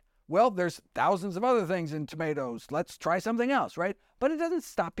 okay, well, there's thousands of other things in tomatoes. Let's try something else, right? But it doesn't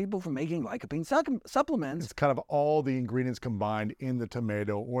stop people from making lycopene supplements. It's kind of all the ingredients combined in the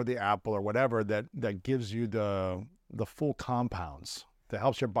tomato or the apple or whatever that gives you the full compounds that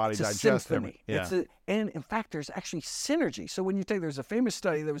helps your body It's a digest symphony. everything. Yeah. And in fact, there's actually synergy. So when there's a famous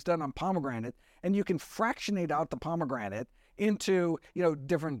study that was done on pomegranate, and you can fractionate out the pomegranate into,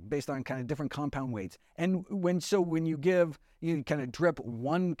 different, based on kind of different compound weights. And when you kind of drip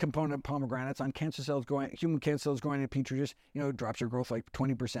one component of pomegranates on human cancer cells growing in a petri dish, it drops your growth like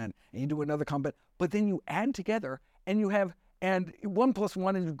 20%. And you do another compound, but then you add together and you have, and 1 +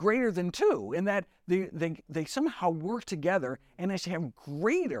 1 is greater than 2, in that they somehow work together and actually have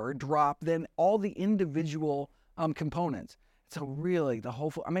greater drop than all the individual components. So really, the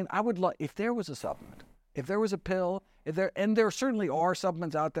whole, I would love, if there was a supplement, if there was a pill, and there certainly are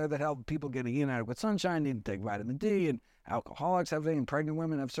supplements out there that help people get inadequate sunshine, need to take vitamin D, and alcoholics have, and pregnant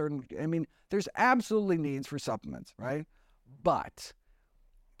women have there's absolutely needs for supplements, right? But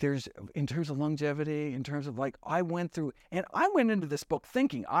there's, in terms of longevity, in terms of I went into this book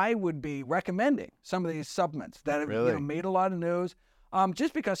thinking I would be recommending some of these supplements that have Really? made a lot of news,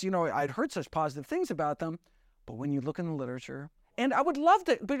 just because I'd heard such positive things about them. But when you look in the literature, and I would love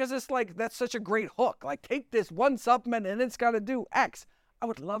to, because it's like, that's such a great hook. Like, take this one supplement and it's got to do X. I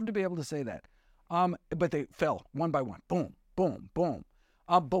would love to be able to say that. But they fell one by one. Boom, boom, boom.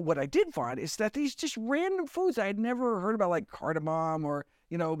 But what I did find is that these just random foods I had never heard about, like cardamom or,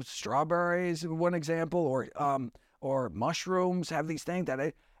 strawberries, one example, or mushrooms have these things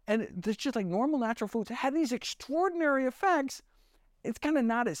and it's just like normal natural foods have these extraordinary effects. It's kind of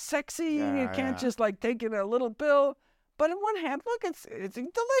not as sexy. You can't just take it a little pill. But on one hand, look, it's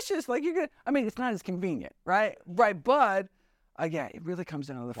delicious. Like it's not as convenient, right? Right, but it really comes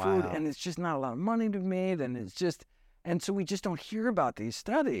down to the food, and it's just not a lot of money to be made, and so we just don't hear about these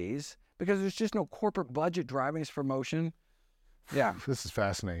studies because there's just no corporate budget driving this promotion. Yeah, This is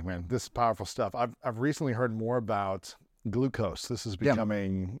fascinating, man. This is powerful stuff. I've recently heard more about glucose. This is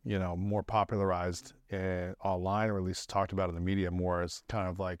becoming, more popularized online, or at least talked about in the media more, as kind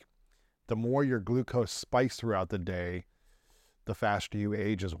of like the more your glucose spikes throughout the day, the faster you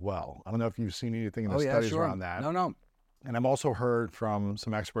age as well. I don't know if you've seen anything in the studies around that. No. And I've also heard from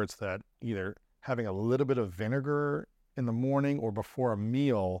some experts that either having a little bit of vinegar in the morning or before a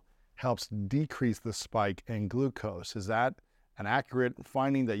meal helps decrease the spike in glucose. Is that an accurate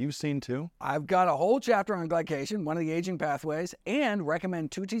finding that you've seen too? I've got a whole chapter on glycation, one of the aging pathways, and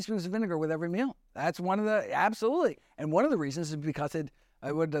recommend 2 teaspoons of vinegar with every meal. That's one of the, absolutely. And one of the reasons is because it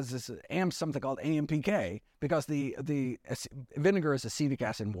does this amps something called AMPK, because the vinegar is acetic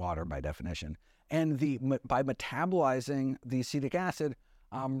acid in water by definition. And by metabolizing the acetic acid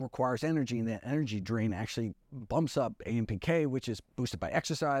requires energy, and that energy drain actually bumps up AMPK, which is boosted by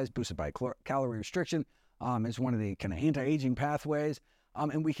exercise, boosted by calorie restriction. Is one of the kind of anti-aging pathways.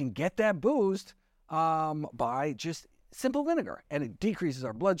 And we can get that boost by just simple vinegar. And it decreases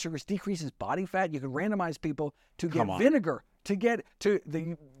our blood sugars, decreases body fat. You can randomize people to get vinegar. They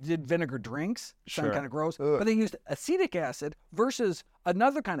did vinegar drinks, sound kind of gross, but they used acetic acid versus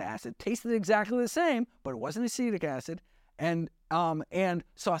another kind of acid, tasted exactly the same, but it wasn't acetic acid, and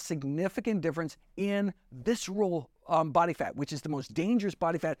saw a significant difference in visceral body fat, which is the most dangerous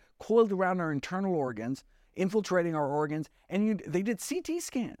body fat, coiled around our internal organs, infiltrating our organs. And they did CT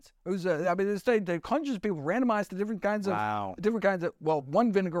scans. It was, they hundreds of people randomized to different kinds of,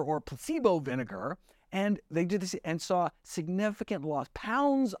 one vinegar or placebo vinegar. And they did this and saw significant loss,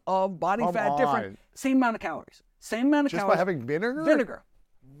 pounds of body fat different, same amount of calories, Just by having vinegar?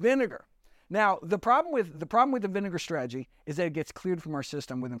 Vinegar. Now, the problem with the vinegar strategy is that it gets cleared from our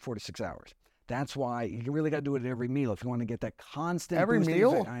system within 4 to 6 hours. That's why you really got to do it at every meal if you want to get that constant every boosting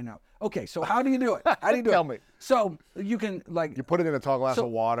meal. Effect. I know. Okay, so how do you do it? Tell me. So you can you put it in a tall glass of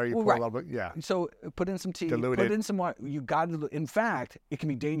water. You pour a little bit. Yeah. So put in some tea. Dilute put it. in some water. You got to. In fact, it can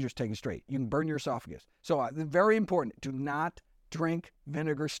be dangerous taking straight. You can burn your esophagus. So very important. Do not drink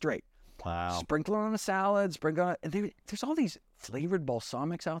vinegar straight. Wow. Sprinkle it on a salad. Sprinkle on. And there's all these flavored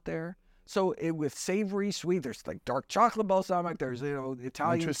balsamics out there. So with savory, sweet, there's like dark chocolate balsamic. There's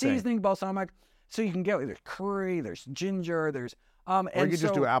Italian seasoning balsamic. So you can get there's curry, there's ginger, there's or you can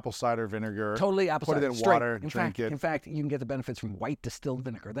just do apple cider vinegar. Totally apple cider. Put it in straight. water, drink it. In fact, you can get the benefits from white distilled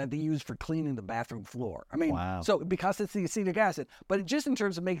vinegar that they use for cleaning the bathroom floor. I mean, so because it's the acetic acid, but just in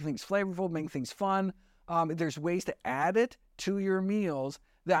terms of making things flavorful, making things fun, there's ways to add it to your meals.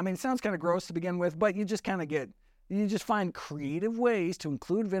 It sounds kind of gross to begin with, but you just find creative ways to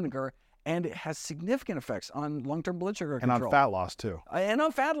include vinegar. And it has significant effects on long-term blood sugar control. And on fat loss, too. And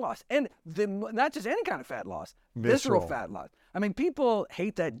on fat loss. And not just any kind of fat loss, visceral fat loss. People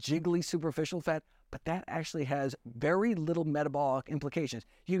hate that jiggly superficial fat, but that actually has very little metabolic implications.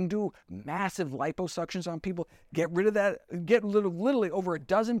 You can do massive liposuctions on people, get rid of that, get literally over a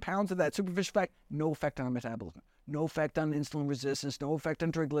dozen pounds of that superficial fat, no effect on metabolism. No effect on insulin resistance, no effect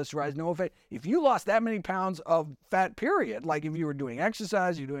on triglycerides, no effect. If you lost that many pounds of fat, period, like if you were doing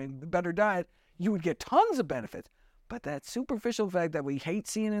exercise, you're doing a better diet, you would get tons of benefits. But that superficial fat that we hate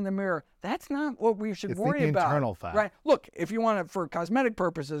seeing in the mirror, that's not what we should worry about. Internal fat. Right? Look, if you want it for cosmetic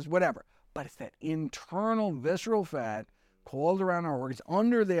purposes, whatever. But it's that internal visceral fat coiled around our organs,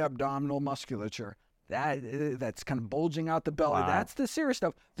 under the abdominal musculature, that's kind of bulging out the belly. Wow. That's the serious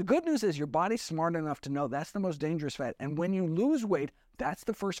stuff. The good news is your body's smart enough to know that's the most dangerous fat. And when you lose weight, that's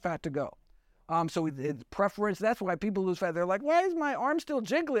the first fat to go. So it's preference. That's why people lose fat. They're like, why is my arm still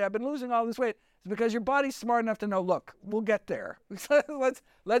jiggly? I've been losing all this weight. It's because your body's smart enough to know, look, we'll get there.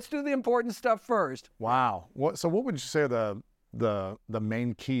 let's do the important stuff first. Wow. So what would you say are the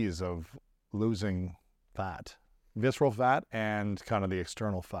main keys of losing fat? Visceral fat and kind of the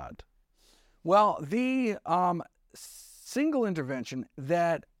external fat. Well, the single intervention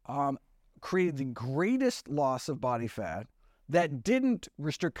that created the greatest loss of body fat that didn't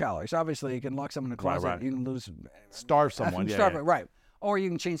restrict calories. Obviously, you can lock someone in a closet. Right. You can starve someone. Right. Or you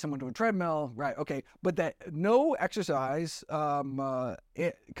can chain someone to a treadmill. Right. Okay. But that no exercise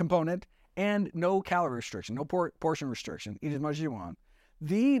component and no calorie restriction, no portion restriction. Eat as much as you want.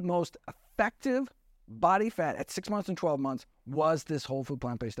 The most effective body fat at 6 months and 12 months was this whole food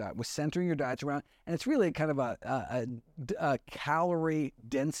plant-based diet, was centering your diets around, and it's really kind of a calorie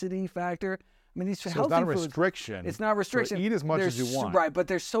density factor. These healthy it's not a foods, restriction. It's not a restriction. So eat as much as you want. Right, but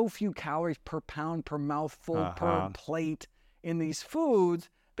there's so few calories per pound, per mouthful, per plate in these foods,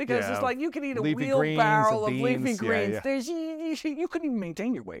 because it's like you could eat a wheelbarrow of leafy greens. You couldn't even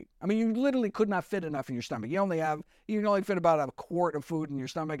maintain your weight. You literally could not fit enough in your stomach. You can only fit about a quart of food in your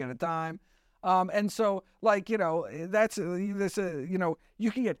stomach at a time. And so, you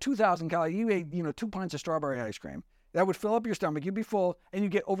can get 2,000 calories. You ate, 2 pints of strawberry ice cream. That would fill up your stomach. You'd be full, and you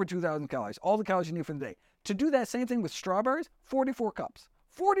get over 2,000 calories, all the calories you need for the day. To do that same thing with strawberries, 44 cups.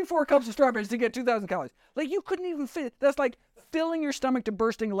 44 cups of strawberries to get 2,000 calories. You couldn't even fit. That's like filling your stomach to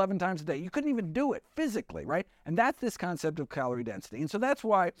bursting 11 times a day. You couldn't even do it physically, right? And that's this concept of calorie density. And so that's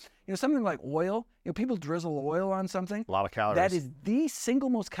why, something like oil, people drizzle oil on something. A lot of calories. That is the single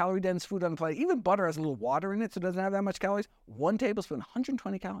most calorie dense food on the planet. Even butter has a little water in it, so it doesn't have that much calories. 1 tablespoon,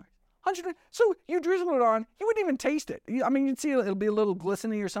 120 calories. 100. So you drizzle it on, you wouldn't even taste it. You'd see it'll be a little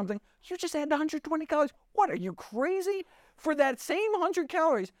glistening or something. You just add 120 calories. What, are you crazy? For that same 100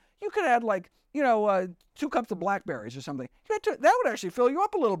 calories, you could add 2 cups of blackberries or something. That would actually fill you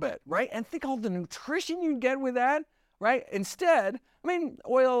up a little bit, right? And think all the nutrition you'd get with that, right? Instead,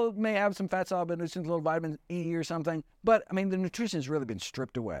 oil may have some fat soluble nutrients, a little vitamin E or something, but the nutrition has really been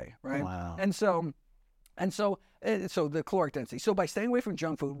stripped away, right? Wow. And so the caloric density. So by staying away from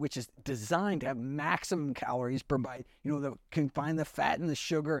junk food, which is designed to have maximum calories per bite, that can find the fat and the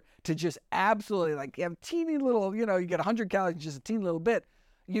sugar to just absolutely you have teeny little, you get 100 calories, just a teeny little bit.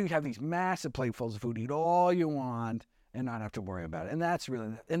 You have these massive platefuls of food, eat all you want and not have to worry about it. And that's really,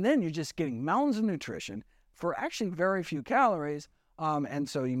 and then you're just getting mountains of nutrition for actually very few calories. And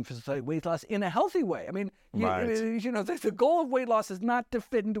so you can facilitate weight loss in a healthy way. Right. The goal of weight loss is not to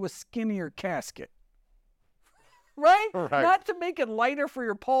fit into a skinnier casket. Right? Not to make it lighter for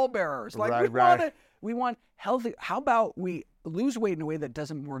your pallbearers. We want healthy. How about we lose weight in a way that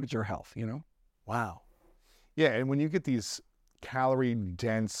doesn't mortgage your health, Wow. Yeah, and when you get these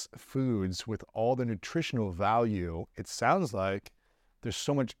calorie-dense foods with all the nutritional value, it sounds like there's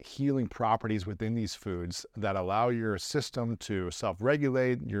so much healing properties within these foods that allow your system to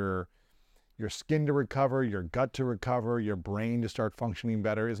self-regulate, your skin to recover, your gut to recover, your brain to start functioning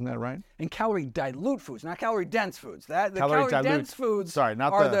better. Isn't that right? And calorie dilute foods, not calorie dense foods. The calorie dense foods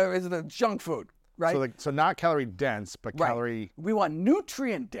is the junk food, right? So not calorie dense, but right. calorie. We want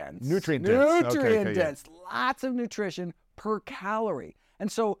nutrient dense. Nutrient dense. Nutrient dense. Lots of nutrition per calorie.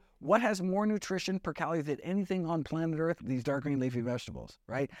 And so what has more nutrition per calorie than anything on planet Earth? These dark green leafy vegetables,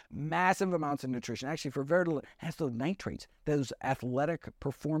 right? Massive amounts of nutrition. Actually, for very little, it has those nitrates, those athletic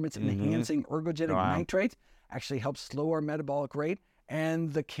performance enhancing ergogenic nitrates, actually help slow our metabolic rate.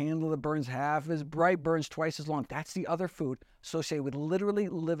 And the candle that burns half as bright burns twice as long. That's the other food associated with literally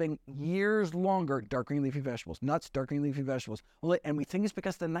living years longer, dark green leafy vegetables. Nuts, dark green leafy vegetables. And we think it's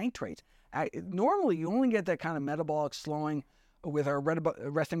because of the nitrates. Normally, you only get that kind of metabolic slowing with our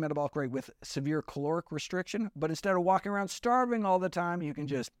resting metabolic rate with severe caloric restriction. But instead of walking around starving all the time, you can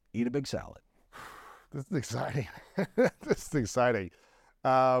just eat a big salad. This is exciting. This is exciting.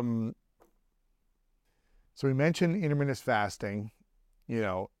 So we mentioned intermittent fasting.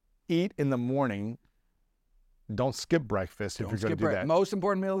 Eat in the morning. Don't skip breakfast if you're going to do that. Most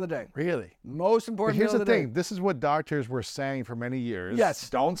important meal of the day. Really? Most important meal of the day. Here's the thing. This is what doctors were saying for many years. Yes.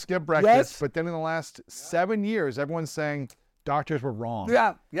 Don't skip breakfast. Yes. But then in the last 7 years, everyone's saying doctors were wrong.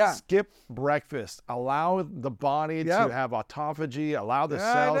 Yeah. Skip breakfast. Allow the body to have autophagy. Allow the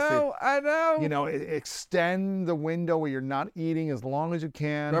cells I know. Extend the window where you're not eating as long as you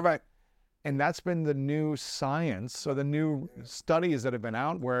can. Right. And that's been the new science. So the new studies that have been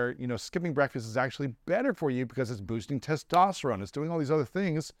out where, skipping breakfast is actually better for you because it's boosting testosterone. It's doing all these other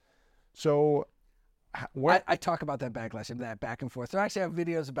things. So I talk about that backlash and that back and forth. So I actually have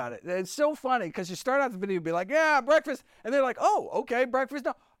videos about it. It's so funny because you start out the video and be like, yeah, breakfast. And they're like, oh, okay, breakfast.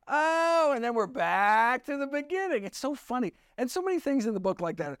 No. Oh, and then we're back to the beginning. It's so funny. And so many things in the book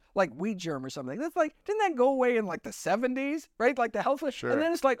like that, like wheat germ or something. That's didn't that go away in the 70s, right? Like the health food. Sure. And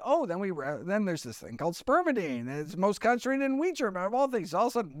then it's then there's this thing called spermidine. It's most concentrated in wheat germ out of all things. All of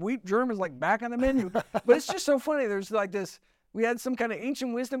a sudden, wheat germ is back on the menu. But it's just so funny. There's this, we had some kind of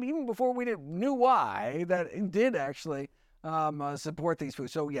ancient wisdom even before we knew why that it did actually support these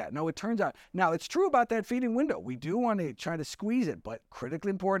foods. So it turns out. Now, it's true about that feeding window. We do want to try to squeeze it, but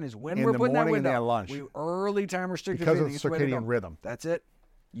critically important is when we're putting that window. And at lunch. We early time restricted because feeding. Because of circadian rhythm. That's it.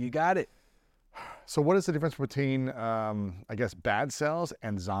 You got it. So what is the difference between, bad cells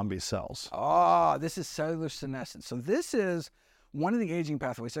and zombie cells? Oh, this is cellular senescence. So this is one of the aging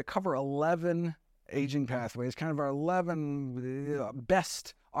pathways that cover 11 aging pathways, kind of our 11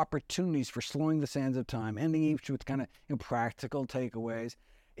 best opportunities for slowing the sands of time, ending each with kind of practical takeaways.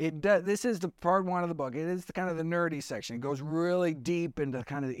 This is the part one of the book. It is the kind of the nerdy section. It goes really deep into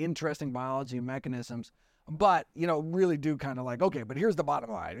kind of the interesting biology mechanisms, but really do kind of okay, but here's the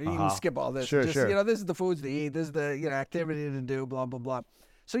bottom line. You can skip all this. Sure. This is the foods to eat. This is the activity to do. Blah blah blah.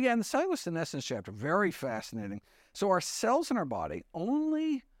 So in the cellular senescence chapter, very fascinating. So our cells in our body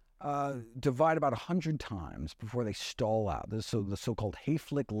only divide about 100 times before they stall out. The so-called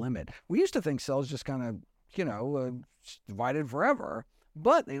Hayflick limit. We used to think cells just kind of, divided forever,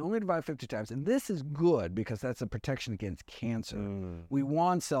 But they only divide 50 times, and this is good because that's a protection against cancer. We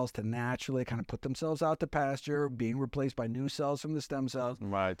want cells to naturally kind of put themselves out to pasture, being replaced by new cells from the stem cells.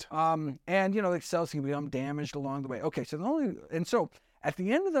 Right. And, you know, like cells can become damaged along the way. Okay, so at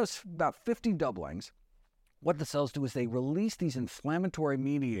the end of those about 50 doublings, what the cells do is they release these inflammatory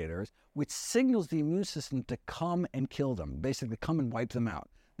mediators, which signals the immune system to come and kill them, basically come and wipe them out.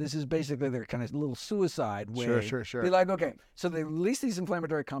 This is basically their kind of little suicide way. Sure. Be like, okay, so they release these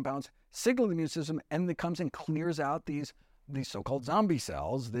inflammatory compounds, signal the immune system, and it comes and clears out these so-called zombie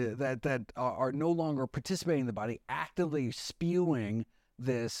cells that are no longer participating in the body, actively spewing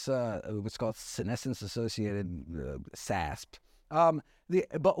this what's called senescence-associated SASP.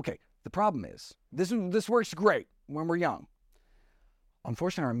 The problem is this works great when we're young.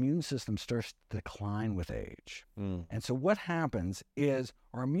 Unfortunately, our immune system starts to decline with age. And so what happens is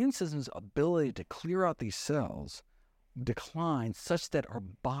our immune system's ability to clear out these cells declines such that our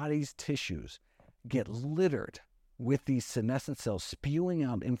body's tissues get littered with these senescent cells spewing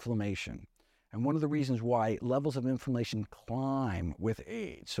out inflammation. And one of the reasons why levels of inflammation climb with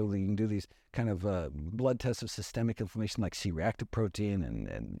age, so that you can do these kind of blood tests of systemic inflammation like C-reactive protein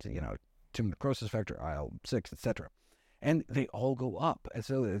and tumor necrosis factor, IL-6, etc. And they all go up. And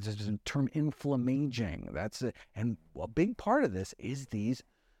so there's a term inflammaging. That's it. And a big part of this is these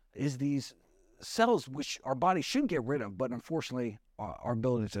cells, which our body should get rid of, but unfortunately our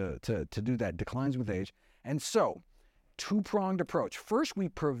ability to do that declines with age. And so, two-pronged approach. First, we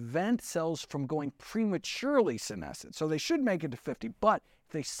prevent cells from going prematurely senescent. So they should make it to 50, but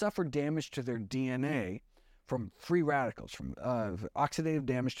if they suffer damage to their DNA from free radicals, from oxidative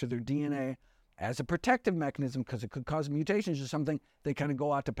damage to their DNA, as a protective mechanism, because it could cause mutations or something, they kind of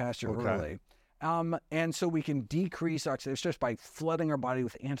go out to pasture early. And so we can decrease oxidative stress by flooding our body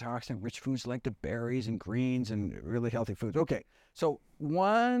with antioxidant-rich foods like the berries and greens and really healthy foods. Okay, so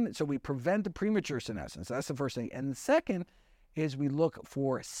we prevent the premature senescence. That's the first thing. And the second is we look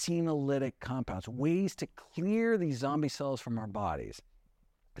for senolytic compounds, ways to clear these zombie cells from our bodies.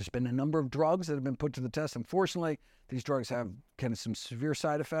 There's been a number of drugs that have been put to the test. Unfortunately, these drugs have kind of some severe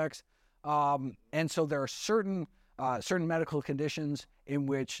side effects. And so there are certain medical conditions in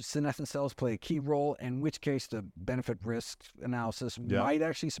which senescent cells play a key role, in which case the benefit-risk analysis might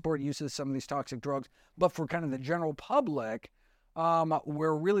actually support use of some of these toxic drugs. But for kind of the general public,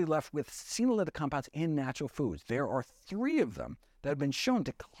 we're really left with senolytic compounds in natural foods. There are 3 of them that have been shown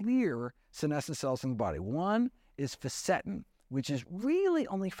to clear senescent cells in the body. One is fisetin, which is really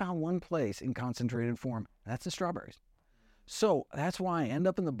only found one place in concentrated form, and that's in strawberries. So that's why I end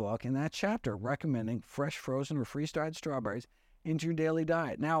up in the book, in that chapter, recommending fresh, frozen, or freeze-dried strawberries into your daily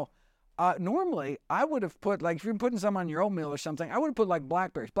diet. Now, normally, I would have put, like, if you're putting some on your oatmeal or something, I would have put, like,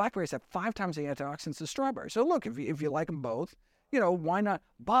 blackberries. Blackberries have 5 times the antioxidants as strawberries. So look, if you like them both, why not?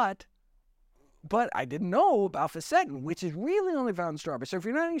 But I didn't know about fisetin, which is really only found in strawberries. So if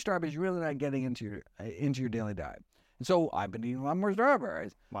you're not eating strawberries, you're really not getting into your daily diet. And so I've been eating a lot more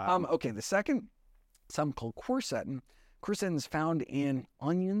strawberries. Wow. Okay, the second, something called quercetin. Quercetin is found in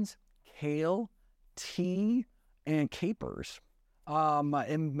onions, kale, tea, and capers.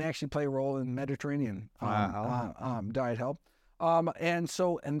 And may actually play a role in Mediterranean diet help. And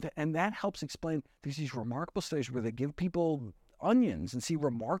that helps explain these remarkable studies where they give people onions and see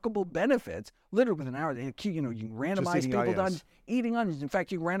remarkable benefits literally within an hour. You can randomize people to eating onions. In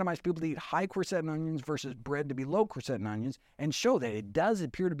fact, you can randomize people to eat high quercetin onions versus bread to be low quercetin onions and show that it does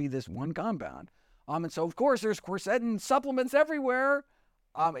appear to be this one compound. And so, of course, there's quercetin supplements everywhere.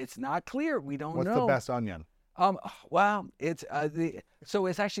 It's not clear. We don't know. What's the best onion? Well, it's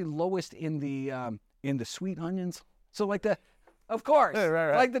it's actually lowest in the sweet onions. So of course,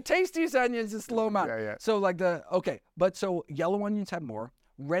 right. like the tastiest onions is low amount. Yeah. So so yellow onions have more.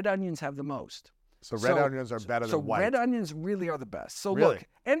 Red onions have the most. So red onions are better than white. So red onions really are the best. So really?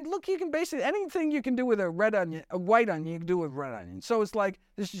 look, you can basically anything you can do with a white onion, you can do with red onion. So it's like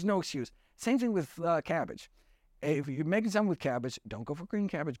there's just no excuse. Same thing with cabbage. If you're making something with cabbage, don't go for green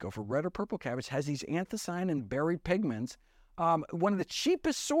cabbage. Go for red or purple cabbage. It has these anthocyanin and berry pigments. One of the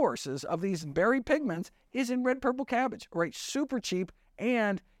cheapest sources of these berry pigments is in red purple cabbage, right? Super cheap,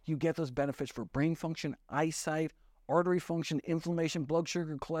 and you get those benefits for brain function, eyesight, artery function, inflammation, blood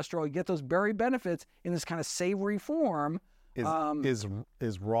sugar, cholesterol. You get those berry benefits in this kind of savory form. Is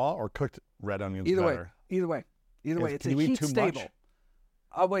raw or cooked red onions better? Either way. It's a heat stable. Much?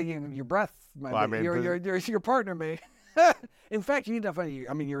 Oh, well, your breath. Your partner may. In fact, you know,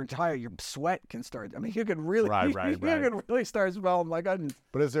 your sweat can start. I mean, you could really, Right. you could really start smelling like onions.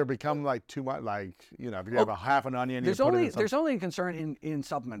 But has there become like too much, like, you know, if you have a half an onion, There's you put it only in some... there's only a concern in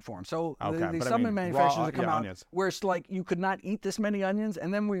supplement form. So Okay, the but I supplement mean, manufacturers raw, that come yeah, out onions. where it's like you could not eat this many onions,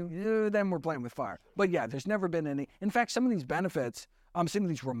 and then we're playing with fire. But yeah, there's never been any. In fact, some of these benefits, some of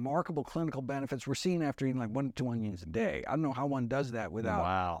these remarkable clinical benefits we're seeing after eating like 1 to 2 onions a day. I don't know how one does that without.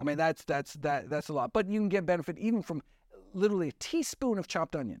 Wow. I mean, that's a lot. But you can get benefit even from literally a teaspoon of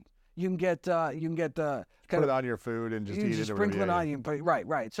chopped onion. You can get Put it on your food and just eat it. Sprinkle it on you. But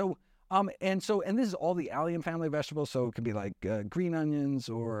right. So and this is all the allium family of vegetables. So it could be like green onions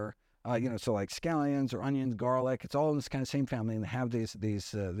or so like scallions or onions, garlic. It's all in this kind of same family, and they have this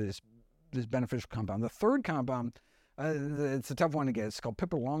beneficial compound. The third compound, it's a tough one to get. It's called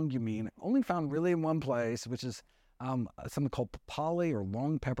piperlongumine. Only found really in one place, which is something called papali or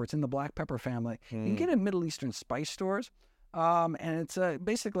long pepper. It's in the black pepper family. You can get it in Middle Eastern spice stores. And it's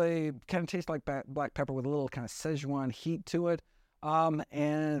basically kind of tastes like black pepper with a little kind of Szechuan heat to it. But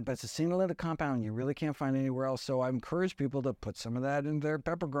it's a senolytic compound you really can't find anywhere else. So I encourage people to put some of that in their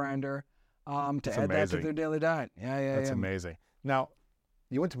pepper grinder to add that to their daily diet. That's amazing. Now,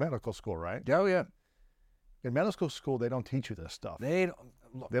 you went to medical school, right? Oh, yeah. In medical school, they don't teach you this stuff. They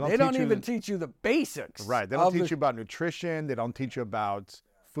don't even teach you the basics. Right. They don't teach you about nutrition. They don't teach you about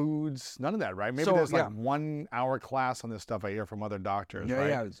foods. None of that, right? Maybe there's like 1 hour class on this stuff I hear from other doctors, right?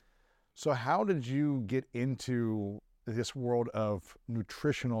 Yeah. So how did you get into this world of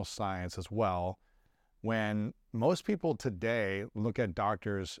nutritional science as well, when most people today look at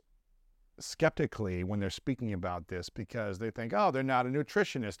doctors skeptically when they're speaking about this because they think, oh, they're not a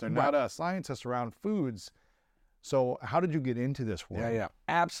nutritionist, they're not a scientist around foods. So how did you get into this world? Yeah,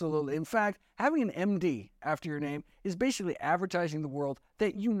 absolutely. In fact, having an MD after your name is basically advertising the world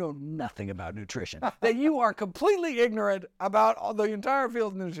that you know nothing about nutrition, that you are completely ignorant about the entire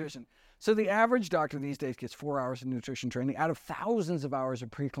field of nutrition. So the average doctor these days gets 4 hours of nutrition training out of thousands of hours of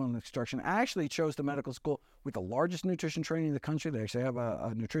preclinical instruction. I actually chose the medical school with the largest nutrition training in the country. They actually have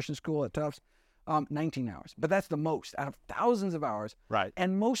a nutrition school at Tufts. 19 hours, but that's the most out of thousands of hours. Right.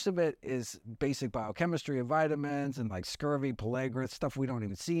 And most of it is basic biochemistry of vitamins and like scurvy, pellagra, stuff we don't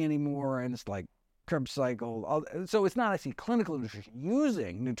even see anymore. And it's like Krebs cycle. So it's not actually clinical nutrition,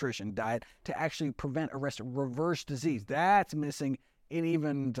 using nutrition diet to actually prevent, arrest, reverse disease. That's missing in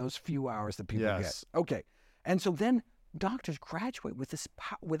even those few hours that people get. Okay. And so then doctors graduate with this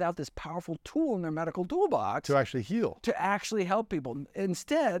without this powerful tool in their medical toolbox. To actually heal. To actually help people.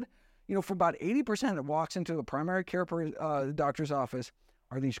 Instead, for about 80% that walks into the primary care doctor's office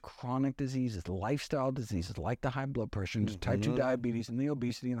are these chronic diseases, lifestyle diseases like the high blood pressure, type 2 diabetes, and the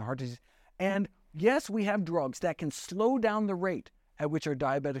obesity and the heart disease. And yes, we have drugs that can slow down the rate at which our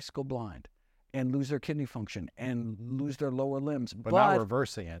diabetics go blind and lose their kidney function and lose their lower limbs. But not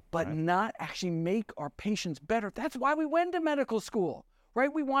reversing it. But not actually make our patients better. That's why we went to medical school,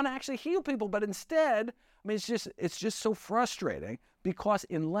 right? We want to actually heal people, but instead, it's just so frustrating because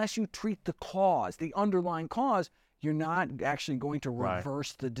unless you treat the cause, the underlying cause, you're not actually going to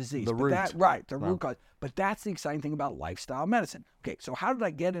reverse the disease. The root. Root cause. But that's the exciting thing about lifestyle medicine. Okay, so how did I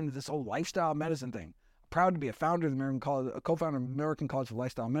get into this whole lifestyle medicine thing? Proud to be a founder of the American College, a co-founder of the American College of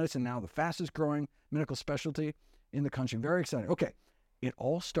Lifestyle Medicine, now the fastest growing medical specialty in the country. Very exciting. Okay, it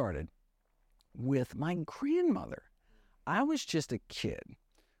all started with my grandmother. I was just a kid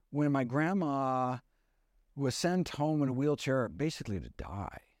when my grandma was sent home in a wheelchair basically to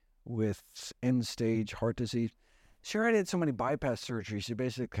die with end-stage heart disease. She already had so many bypass surgeries, she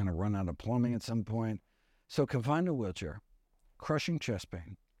basically kind of run out of plumbing at some point. So confined to a wheelchair, crushing chest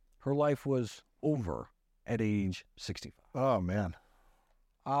pain. Her life was over at age 65. Oh, man.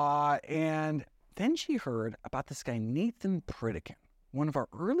 And then she heard about this guy, Nathan Pritikin, one of our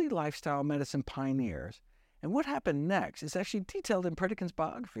early lifestyle medicine pioneers. And what happened next is actually detailed in Pritikin's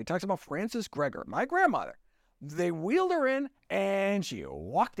biography. He talks about Frances Greger, my grandmother. They wheeled her in, and she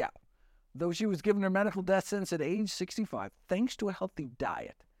walked out. Though she was given her medical death sentence at age 65, thanks to a healthy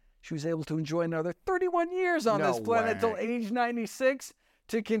diet, she was able to enjoy another 31 years on this planet until age 96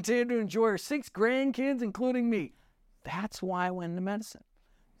 to continue to enjoy her 6 grandkids, including me. That's why I went into medicine.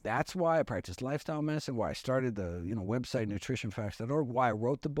 That's why I practiced lifestyle medicine, why I started the website nutritionfacts.org, why I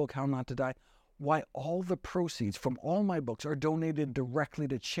wrote the book, How Not to Die, why all the proceeds from all my books are donated directly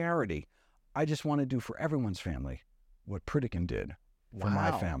to charity. I just want to do for everyone's family what Pritikin did for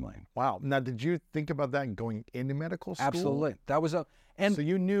my family. Wow. Now, did you think about that going into medical school? Absolutely. That was so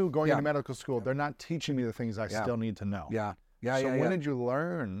you knew going into medical school, they're not teaching me the things I still need to know. So when did you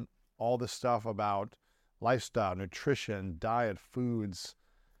learn all this stuff about lifestyle, nutrition, diet, foods?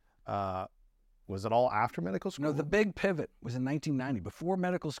 Was it all after medical school? No, the big pivot was in 1990, before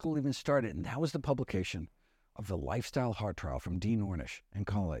medical school even started, and that was the publication of the Lifestyle Heart Trial from Dean Ornish and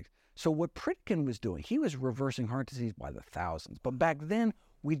colleagues. So what Pritikin was doing, he was reversing heart disease by the thousands. But back then,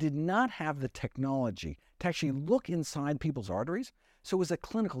 we did not have the technology to actually look inside people's arteries. So it was a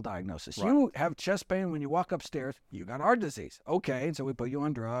clinical diagnosis. Right. You have chest pain when you walk upstairs, you got heart disease. Okay, and so we put you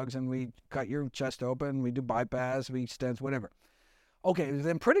on drugs, and we cut your chest open, we do bypass, we stents, whatever. Okay,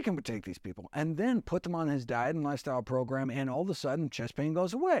 then Pritikin would take these people and then put them on his diet and lifestyle program, and all of a sudden, chest pain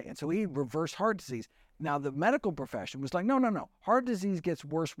goes away. And so he reversed heart disease. Now, the medical profession was like, no. Heart disease gets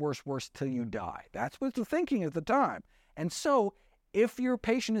worse till you die. That's what the thinking at the time. And so, if your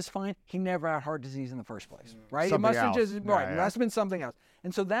patient is fine, he never had heart disease in the first place, right? Something it must have else. just, Yeah, right, yeah. it must have been something else.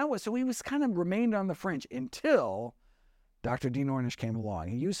 And so so he was kind of remained on the fringe until Dr. Dean Ornish came along.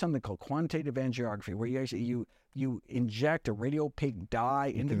 He used something called quantitative angiography, where you actually, you inject a radiopaque dye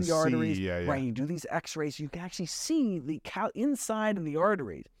into can the see, arteries, yeah. right? You do these x-rays, you can actually see the inside of the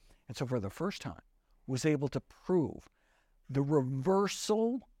arteries. And so for the first time, was able to prove the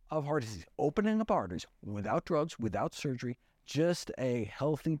reversal of heart disease, opening up arteries without drugs, without surgery, just a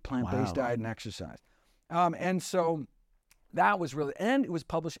healthy plant-based diet and exercise. And so that was really, and it was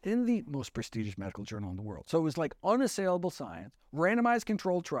published in the most prestigious medical journal in the world. So it was like unassailable science, randomized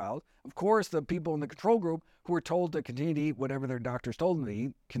controlled trials. Of course, the people in the control group who were told to continue to eat whatever their doctors told them to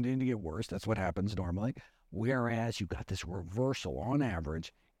eat, continue to get worse. That's what happens normally. Whereas you got this reversal on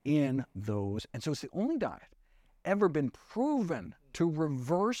average in those. And so it's the only diet ever been proven to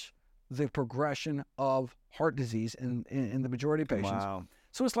reverse the progression of heart disease in the majority of patients. Wow.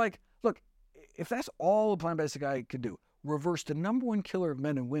 So it's like, look, if that's all a plant-based diet could do, reverse the number one killer of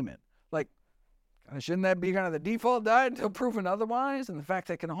men and women, like, shouldn't that be kind of the default diet until proven otherwise? And the fact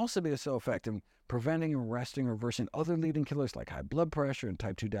that it can also be so effective in preventing, arresting, reversing other leading killers like high blood pressure and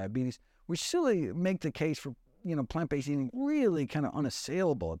type 2 diabetes, which really make the case for, plant-based eating really kind of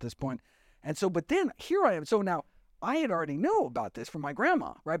unassailable at this point. And so, but then here I am. So now I had already knew about this from my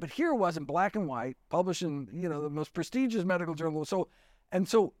grandma, right? But here it was in black and white, published in, the most prestigious medical journal. So,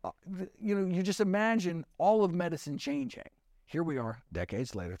 you just imagine all of medicine changing. Here we are,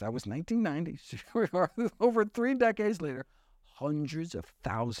 decades later. That was 1990. So here we are, over 3 decades later. Hundreds of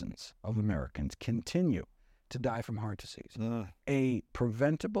thousands of Americans continue to die from heart disease. A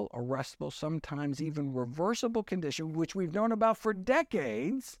preventable, arrestable, sometimes even reversible condition, which we've known about for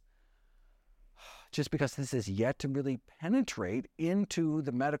decades, just because this is yet to really penetrate into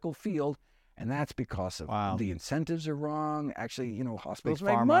the medical field. And that's because of the incentives are wrong. Actually, hospitals Big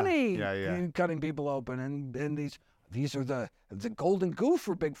make pharma. money Yeah. cutting people open. And these are the golden goose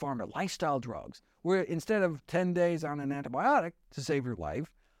for big pharma, lifestyle drugs, where instead of 10 days on an antibiotic to save your life,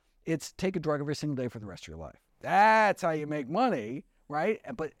 it's take a drug every single day for the rest of your life. That's how you make money, right?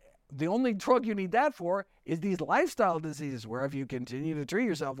 But the only drug you need that for is these lifestyle diseases, where if you continue to treat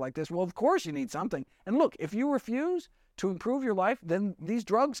yourself like this, well, of course you need something. And look, if you refuse to improve your life, then these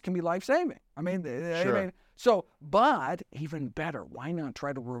drugs can be life-saving. Sure. But even better, why not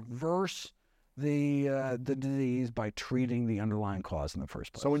try to reverse the disease by treating the underlying cause in the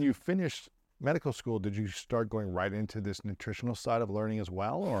first place? So when you finished medical school, did you start going right into this nutritional side of learning as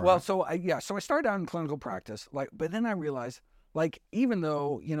well? Or? Well, so I started out in clinical practice, but then I realized, even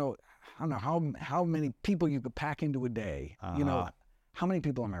though, I don't know how many people you could pack into a day, how many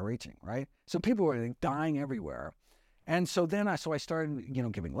people am I reaching, right? So people were dying everywhere. And so then I started,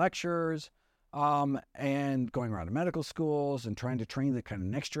 giving lectures, and going around to medical schools and trying to train the kind of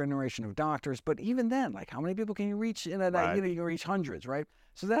next generation of doctors. But even then, how many people can you reach in a night? You can reach hundreds, right?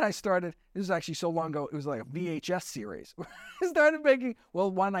 So then I started, this was actually so long ago, it was like a VHS series. I started making,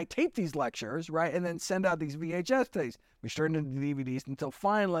 why don't I tape these lectures, right? And then send out these VHS tapes. We started into DVDs until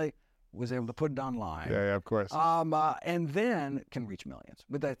finally was able to put it online. Yeah, of course. And then can reach millions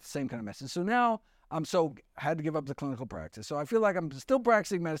with that same kind of message. So now had to give up the clinical practice. So I feel like I'm still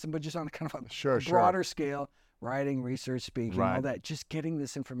practicing medicine, but just on kind of a broader scale, writing, research, speaking, all that, just getting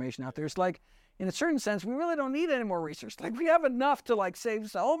this information out there. It's like, in a certain sense, we really don't need any more research. We have enough to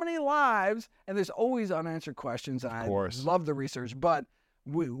save so many lives, and there's always unanswered questions. I love the research, but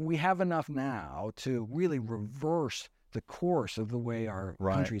we have enough now to really reverse the course of the way our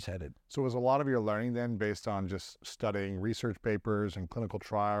country's headed. So was a lot of your learning then based on just studying research papers and clinical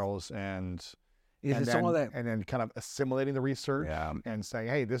trials and then kind of assimilating the research and saying,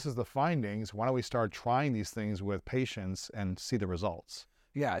 hey, this is the findings. Why don't we start trying these things with patients and see the results?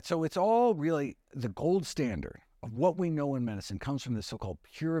 Yeah, so it's all really the gold standard of what we know in medicine comes from the so-called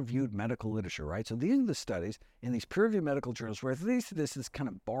peer-reviewed medical literature, right? So these are the studies in these peer-reviewed medical journals where at least this is kind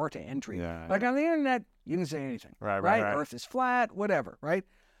of bar to entry. On the internet, you can say anything, right? Earth is flat, whatever, right?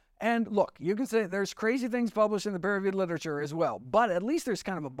 And look, you can say there's crazy things published in the peer-reviewed literature as well, but at least there's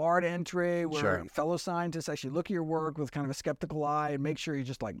kind of a barred entry where fellow scientists actually look at your work with kind of a skeptical eye and make sure you're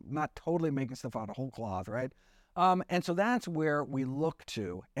just like not totally making stuff out of whole cloth, right? And so that's where we look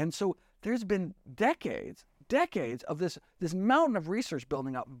to. And so there's been decades of this mountain of research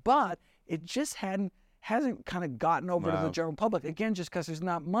building up, but it just hasn't kind of gotten over to the general public, again, just because there's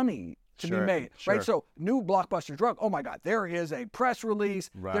not money to be made, right? So new blockbuster drug, oh my God, there is a press release,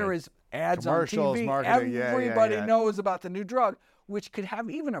 there is ads on TV, marketing, everybody knows about the new drug, which could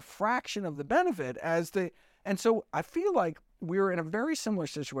have even a fraction of the benefit and so I feel like we were in a very similar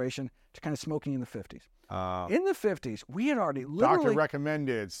situation to kind of smoking in the 50s. In the 50s, we had already literally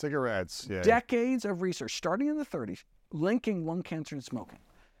doctor-recommended cigarettes. Decades of research, starting in the 30s, linking lung cancer and smoking.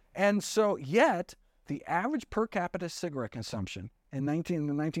 And so yet, the average per capita cigarette consumption in the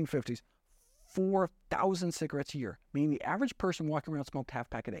 1950s, 4,000 cigarettes a year, meaning the average person walking around smoked half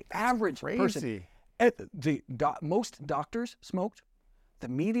pack a day. Average person. Most doctors smoked. The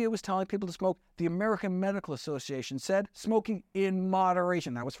media was telling people to smoke. The American Medical Association said smoking in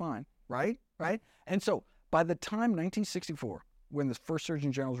moderation. That was fine, right? And so by the time 1964, when the first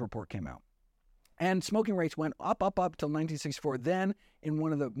Surgeon General's report came out, and smoking rates went up till 1964, then in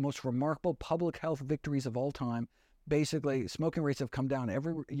one of the most remarkable public health victories of all time, basically smoking rates have come down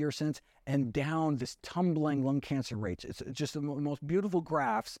every year since, and down this tumbling lung cancer rates. It's just the most beautiful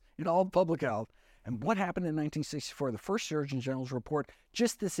graphs in all of public health. And what happened in 1964, the first Surgeon General's report,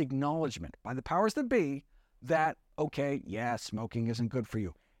 just this acknowledgement by the powers that be that, okay, yeah, smoking isn't good for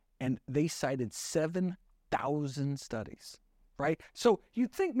you. And they cited 7,000 studies, right? So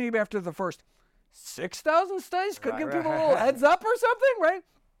you'd think maybe after the first 6,000 studies could give people a little heads up or something, right?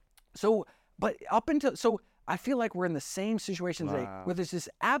 So, but I feel like we're in the same situation today where there's this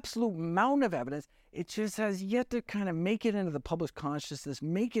absolute mountain of evidence. It just has yet to kind of make it into the public consciousness,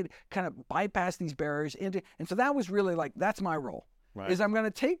 make it kind of bypass these barriers. And so that was really like, that's my role, is I'm going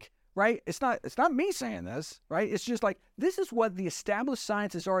to take, right? It's not me saying this, right? It's just like, this is what the established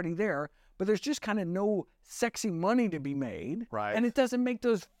science is already there, but there's just kind of no sexy money to be made. Right. And it doesn't make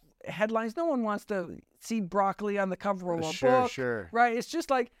those headlines. No one wants to see broccoli on the cover of a book. Sure. Right?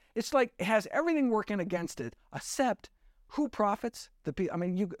 It's like it has everything working against it, except who profits? The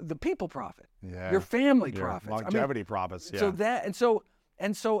people profit. Yeah. Your family profits. Longevity profits. Yeah.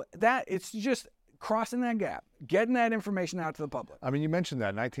 So that it's just crossing that gap, getting that information out to the public. I mean, you mentioned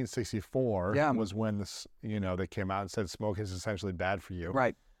that 1964 was when this, they came out and said smoking is essentially bad for you.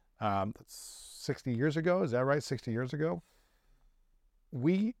 Right. 60 years ago, is that right? 60 years ago?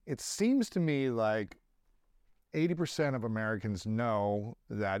 It seems to me like 80% of Americans know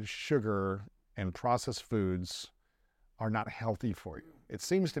that sugar and processed foods are not healthy for you. It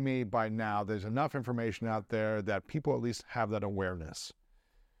seems to me by now there's enough information out there that people at least have that awareness,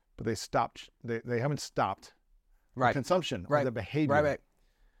 but they haven't stopped the consumption or the behavior. Right.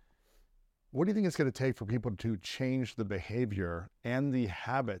 What do you think it's going to take for people to change the behavior and the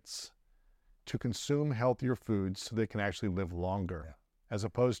habits to consume healthier foods so they can actually live longer, as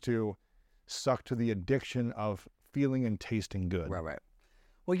opposed to stuck to the addiction of feeling and tasting good? Right.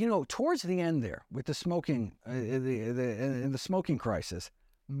 Well, towards the end there, with the smoking, in the smoking crisis,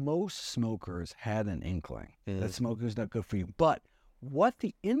 most smokers had an inkling that smoking was not good for you. But what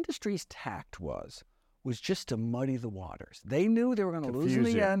the industry's tact was just to muddy the waters. They knew they were going to lose in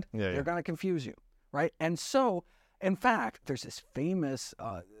the end. They're going to confuse you, right? And so, in fact, there's this famous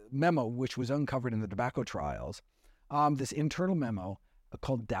memo which was uncovered in the tobacco trials, this internal memo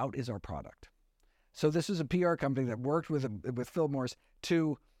called "Doubt is Our Product." So this is a PR company that worked with Philip Morris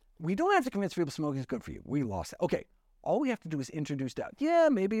we don't have to convince people smoking is good for you. We lost it. Okay, all we have to do is introduce doubt. Yeah,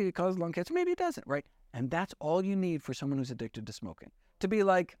 maybe it causes lung cancer, maybe it doesn't, right? And that's all you need for someone who's addicted to smoking. To be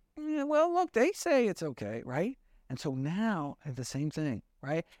like, well, look, they say it's okay, right? And so now, the same thing,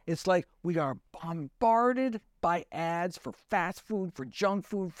 right? It's like we are bombarded by ads for fast food, for junk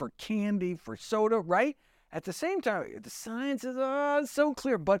food, for candy, for soda, right? At the same time, the science is so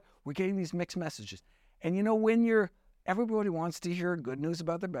clear, but we're getting these mixed messages. And everybody wants to hear good news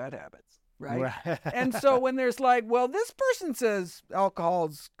about their bad habits, right? And so when there's like, well, this person says alcohol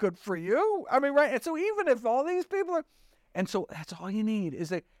is good for you. I mean, right? And so even if all these people are, and so that's all you need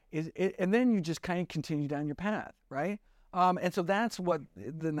and then you just kind of continue down your path, right? And so that's what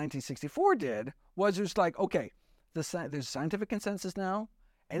the 1964 did, was just like, okay, there's scientific consensus now.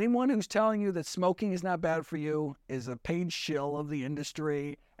 Anyone who's telling you that smoking is not bad for you is a paid shill of the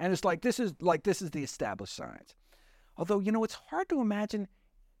industry. And it's like, this is the established science. Although, it's hard to imagine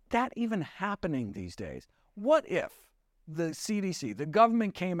that even happening these days. What if the CDC, the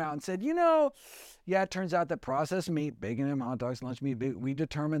government came out and said, yeah, it turns out that processed meat, bacon, and hot dogs, lunch meat, we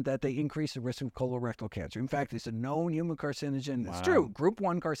determined that they increase the risk of colorectal cancer. In fact, it's a known human carcinogen. Wow. It's true, group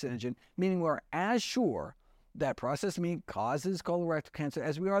 1 carcinogen, meaning we're as sure that processed meat causes colorectal cancer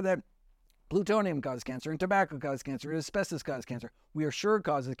as we are that plutonium causes cancer and tobacco causes cancer and asbestos causes cancer. We are sure it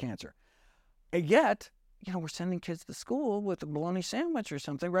causes cancer. And yet, we're sending kids to school with a bologna sandwich or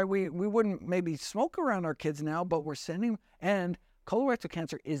something, right? We wouldn't maybe smoke around our kids now, but we're sending, and colorectal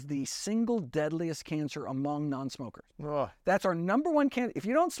cancer is the single deadliest cancer among non-smokers. Ugh. That's our number one cancer. If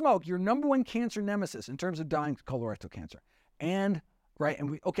you don't smoke, your number one cancer nemesis in terms of dying of colorectal cancer.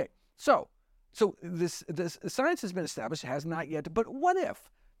 So this science has been established, has not yet, but what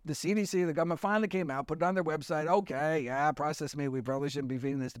if the CDC, the government finally came out, put it on their website, okay, yeah, processed meat, we probably shouldn't be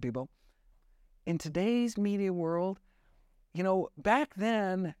feeding this to people. In today's media world, back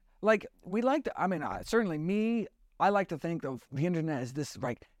then, certainly me, I like to think of the internet as this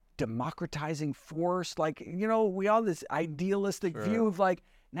democratizing force. We all this idealistic view of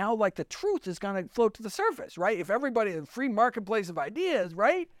now the truth is going to float to the surface, right? If everybody in a free marketplace of ideas,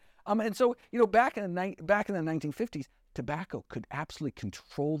 right? And so, back in the 1950s, tobacco could absolutely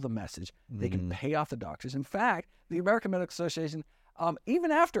control the message. They could pay off the doctors. In fact, the American Medical Association,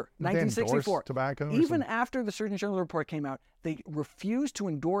 even after 1964, tobacco even after the Surgeon General report came out, they refused to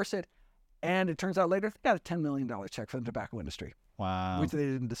endorse it. And it turns out later, they got a $10 million check from the tobacco industry. Wow. Which they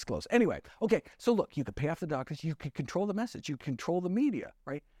didn't disclose. Anyway, okay, so look, you could pay off the doctors, you could control the message, you control the media,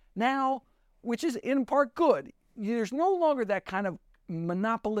 right? Now, which is in part good, there's no longer that kind of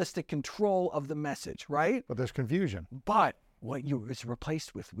monopolistic control of the message, right? But there's confusion. But what is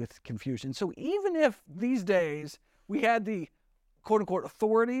replaced with confusion. So even if these days we had the quote-unquote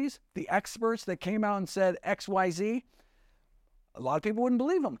authorities, the experts that came out and said X, Y, Z, a lot of people wouldn't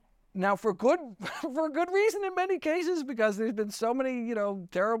believe them. Now, for good reason in many cases, because there's been so many,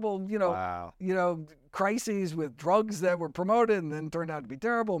 terrible, crises with drugs that were promoted and then turned out to be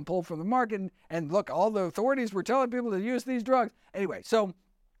terrible and pulled from the market. And look, all the authorities were telling people to use these drugs. Anyway, so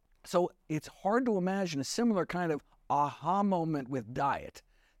it's hard to imagine a similar kind of aha moment with diet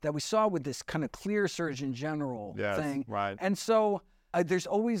that we saw with this kind of clear Surgeon General thing. Right. And so there's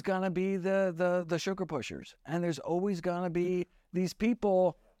always going to be the sugar pushers, and there's always going to be these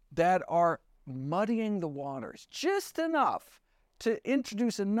people that are muddying the waters just enough to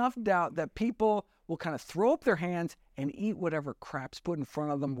introduce enough doubt that people will kind of throw up their hands and eat whatever crap's put in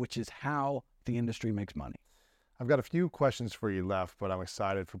front of them, which is how the industry makes money. I've got a few questions for you left, but I'm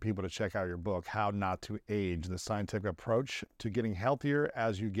excited for people to check out your book, How Not to Age, the scientific approach to getting healthier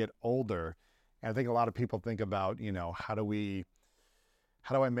as you get older. And I think a lot of people think about, how do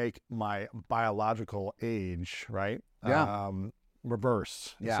I make my biological age, right? Yeah.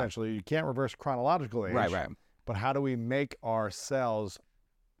 Reverse. Yeah. Essentially, you can't reverse chronological age. Right. But how do we make our cells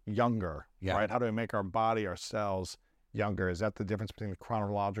younger, right? How do we make our body, our cells younger? Is that the difference between the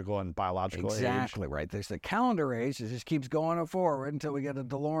chronological and biological age? Exactly right. There's the calendar age that just keeps going forward until we get a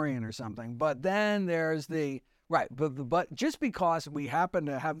DeLorean or something. But then there's but just because we happen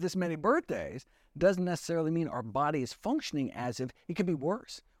to have this many birthdays doesn't necessarily mean our body is functioning as if it could be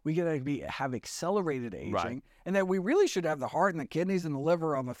worse. We could have accelerated aging, right, and that we really should have the heart and the kidneys and the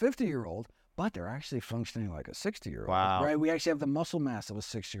liver of a 50-year-old, but they're actually functioning like a 60-year-old. Wow. Right? We actually have the muscle mass of a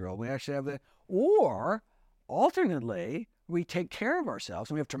 60-year-old. We actually have or alternately, we take care of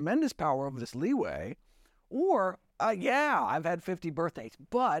ourselves and we have tremendous power over this leeway. Or, I've had 50 birthdays,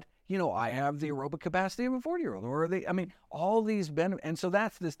 but, I have the aerobic capacity of a 40-year-old. All these benefits. And so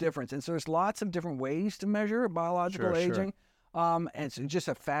that's this difference. And so there's lots of different ways to measure biological aging. And it's just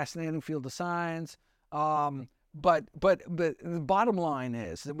a fascinating field of science. But the bottom line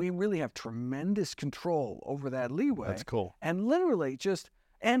is that we really have tremendous control over that leeway. That's cool. And literally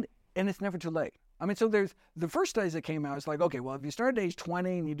and it's never too late. So there's the first studies that came out. It's like, okay, well, if you start at age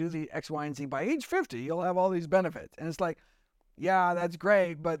 20 and you do the X, Y, and Z, by age 50, you'll have all these benefits. And it's like, yeah, that's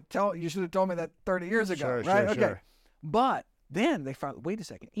great, but you should have told me that 30 years ago, right? Sure. But then they found, wait a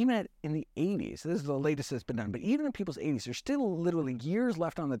second, even in the 80s, this is the latest that's been done, but even in people's 80s, there's still literally years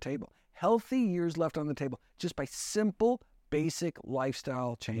left on the table, healthy years left on the table, just by simple, basic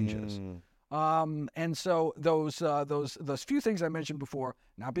lifestyle changes. And so those few things I mentioned before,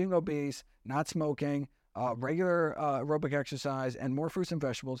 not being obese, not smoking, regular aerobic exercise, and more fruits and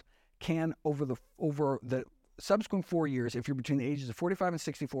vegetables can, over the subsequent 4 years, if you're between the ages of 45 and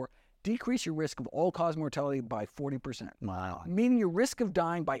 64, decrease your risk of all-cause mortality by 40%. Wow. Meaning your risk of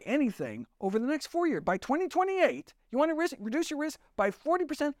dying by anything over the next 4 years. By 2028, you want to reduce your risk by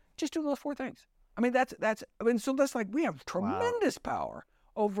 40%, just do those four things. So that's like, we have tremendous power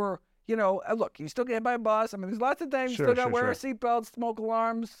over look, you still get hit by a bus. I mean, there's lots of things. Sure, Still got to sure, wear seatbelts, smoke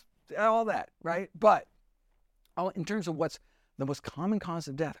alarms, all that, right? But in terms of what's the most common cause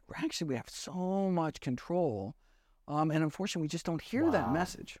of death, we have so much control. And unfortunately, we just don't hear that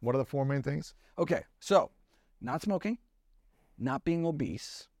message. What are the 4 main things? Okay, so not smoking, not being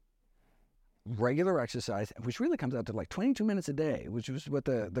obese, regular exercise, which really comes out to like 22 minutes a day, which was what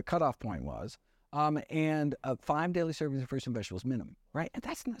the cutoff point was, and 5 daily servings of fruits and vegetables minimum, right? And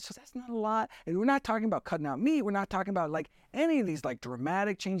that's not a lot. And we're not talking about cutting out meat. We're not talking about like any of these like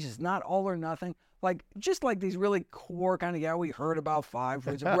dramatic changes, not all or nothing. Like just like these really core kind of, we heard about 5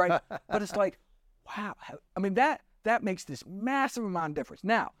 fruits, right? But it's like, wow. I mean, that makes this massive amount of difference.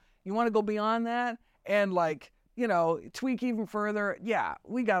 Now, you want to go beyond that and like, tweak even further. Yeah,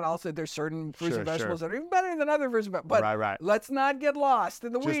 we got also, there's certain fruits and vegetables that are even better than other fruits and vegetables. But right. let's not get lost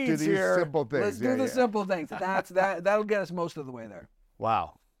in the weeds do these here. simple things. Let's do the simple things. That'll get us most of the way there.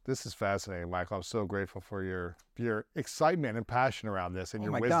 Wow. This is fascinating, Michael. I'm so grateful for your excitement and passion around this and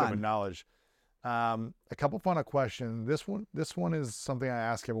your wisdom and knowledge. A couple final questions. This one is something I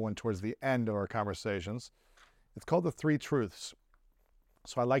ask everyone towards the end of our conversations. It's called the 3 truths.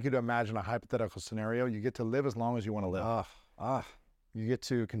 So I'd like you to imagine a hypothetical scenario. You get to live as long as you want to live. You get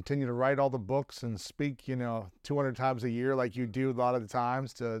to continue to write all the books and speak, 200 times a year like you do a lot of the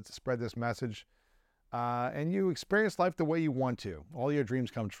times to spread this message. And you experience life the way you want to. All your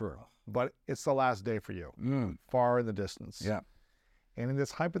dreams come true. But it's the last day for you, far in the distance. Yeah. And in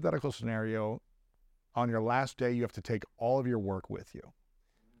this hypothetical scenario, on your last day, you have to take all of your work with you.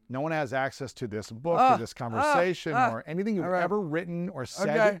 No one has access to this book or this conversation or anything you've ever written or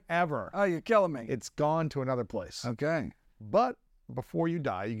said ever. Oh, you're killing me. It's gone to another place. Okay. But before you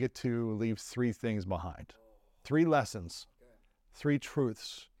die, you get to leave 3 things behind. 3 lessons, 3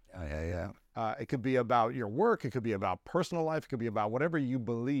 truths. Yeah. It could be about your work. It could be about personal life. It could be about whatever you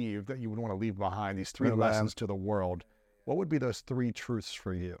believe that you would want to leave behind, these 3 lessons to the world. What would be those 3 truths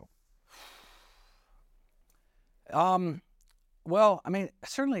for you? Well, I mean,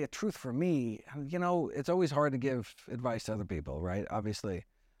 certainly a truth for me, it's always hard to give advice to other people, right? Obviously.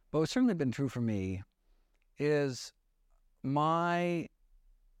 But what's certainly been true for me is what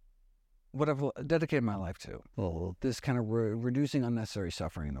I've dedicated my life to, this kind of reducing unnecessary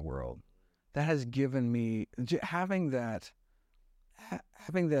suffering in the world. That has given me, having that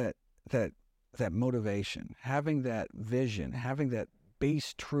motivation, having that vision, having that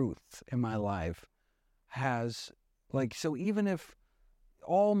base truth in my life has, so even if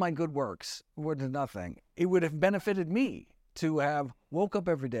all my good works were to nothing, it would have benefited me to have woke up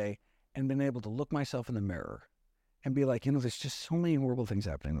every day and been able to look myself in the mirror and be like, there's just so many horrible things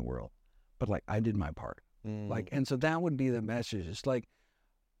happening in the world, but like I did my part. And so that would be the message. It's like,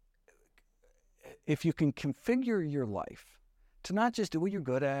 if you can configure your life to not just do what you're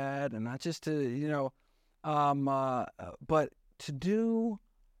good at and not just to, but to do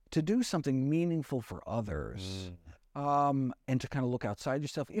something meaningful for others. And to kind of look outside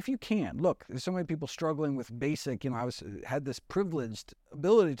yourself if you can. Look, there's so many people struggling with basic, I had this privileged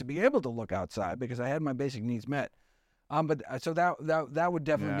ability to be able to look outside because I had my basic needs met. But so that would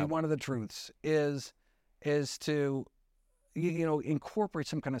definitely be one of the truths is to, incorporate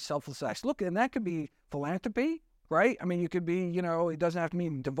some kind of selfless acts. Look, and that could be philanthropy, right? I mean, you could be, it doesn't have to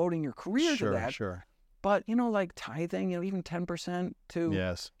mean devoting your career to that. Sure. But, like tithing, even 10%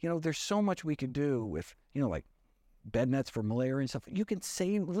 to, there's so much we could do with, like bed nets for malaria and stuff. You can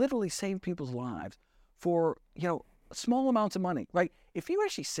literally save people's lives for, small amounts of money, right? If you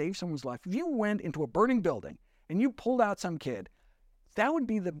actually save someone's life, if you went into a burning building and you pulled out some kid, that would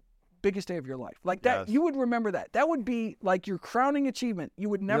be the biggest day of your life. Like that, you would remember that. That would be like your crowning achievement. You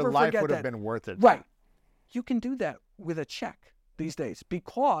would never forget that. Your life would have been worth it. Right. You can do that with a check these days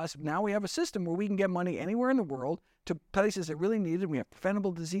because now we have a system where we can get money anywhere in the world to places that really need it. We have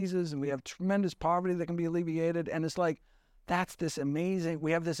preventable diseases and we have tremendous poverty that can be alleviated. And it's like, we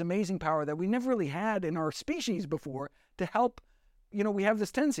have this amazing power that we never really had in our species before to help, we have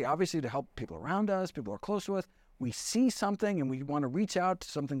this tendency, obviously, to help people around us, people who are close to us. We see something and we want to reach out to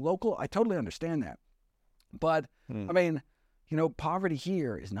something local. I totally understand that. But, I mean, poverty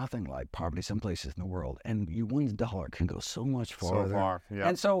here is nothing like poverty some places in the world. And $1 can go so much farther. So far, yeah.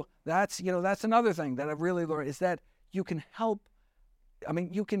 And so that's another thing that I've really learned is that you can help. I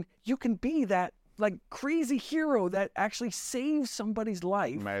mean, you can be that like crazy hero that actually saves somebody's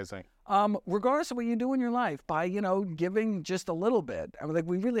life. Amazing. Regardless of what you do in your life by, giving just a little bit. I mean, like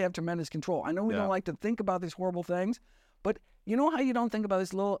we really have tremendous control. I know we don't like to think about these horrible things, but you know how you don't think about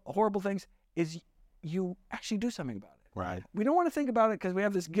these little horrible things is you actually do something about it. Right. We don't want to think about it because we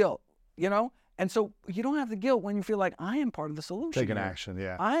have this guilt, And so you don't have the guilt when you feel like I am part of the solution. Taking here. action,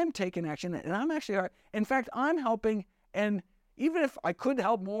 yeah. I am taking action, and I'm actually, in fact, I'm helping. And even if I could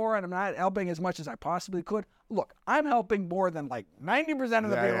help more and I'm not helping as much as I possibly could, look, I'm helping more than like 90%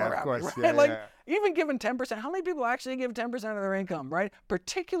 of the people around me, right? Yeah, like even giving 10%, how many people actually give 10% of their income, right?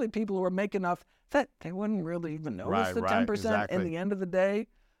 Particularly people who are making enough that they wouldn't really even notice the 10% exactly. in the end of the day.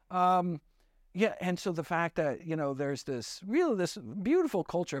 Yeah, and so the fact that, you know, there's this beautiful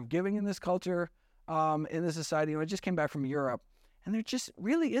culture of giving in this culture, in this society. You know, I just came back from Europe, and there just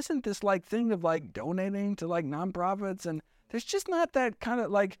really isn't this like thing of like donating to like nonprofits, and there's just not that kind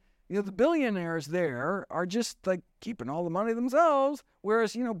of like, you know, the billionaires there are just like keeping all the money themselves,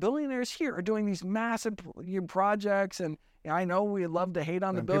 whereas, you know, billionaires here are doing these massive projects, and I know we love to hate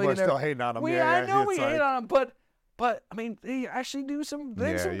on the billionaires. People are still hating on them. I know we hate on them, but I mean, they actually do some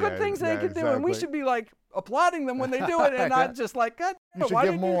good things they can do, and we should be like applauding them when they do it, and not just like, God, you should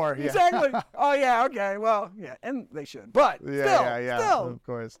give more. Exactly. Oh yeah, okay, well, yeah, and they should, but still, of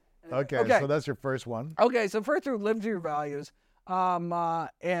course. Okay, so that's your first one. Okay, so first through live to your values, and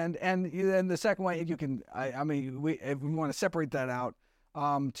then the second way you can, if we want to separate that out,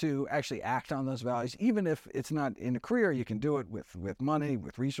 to actually act on those values, even if it's not in a career, you can do it with money,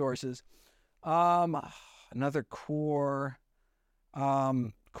 with resources. Another core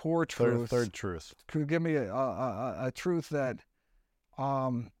truth. Third truth. Could give me a truth that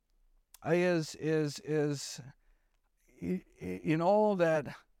is in all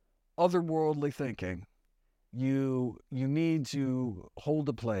that otherworldly thinking, you need to hold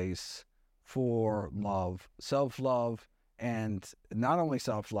a place for love, self-love, and not only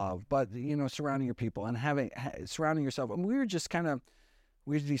self-love, but, you know, surrounding your people and surrounding yourself. And we're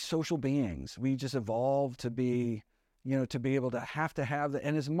these social beings. We just evolved to be, you know, to be able to have that.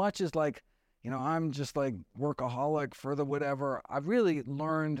 And as much as like, you know, I'm just like workaholic for the whatever, I've really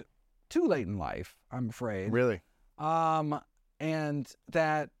learned too late in life, I'm afraid. Really? And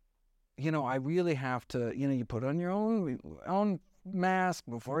that, you know, I really have to, you know, you put on your own mask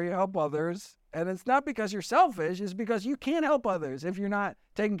before you help others. And it's not because you're selfish, it's because you can't help others if you're not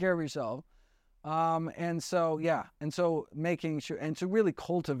taking care of yourself. And so making sure, and so really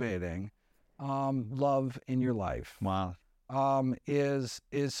cultivating love in your life. Wow. Is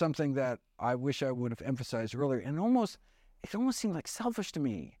something that I wish I would have emphasized earlier. And it almost seemed like selfish to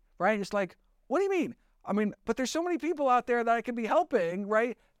me, right? It's like, what do you mean? I mean, but there's so many people out there that I could be helping,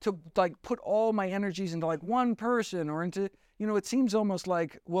 right? To like put all my energies into like one person or into, you know, it seems almost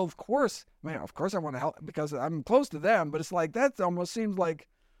like, well, of course I want to help because I'm close to them, but it's like, that almost seems like,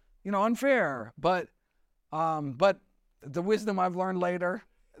 you know, unfair. But the wisdom I've learned later,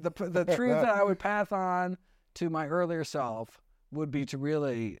 the truth that I would pass on to my earlier self would be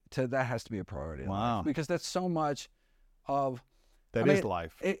that has to be a priority. Wow. In life, because that's so much of that is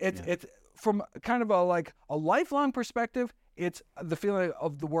life. It's from kind of a lifelong perspective. It's the feeling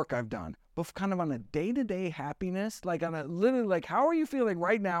of the work I've done, but kind of on a day-to-day happiness, like on a literally like, how are you feeling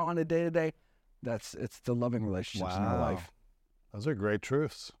right now on a day-to-day? It's the loving relationships in your life. Those are great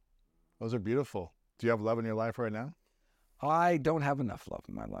truths. Those are beautiful. Do you have love in your life right now? I don't have enough love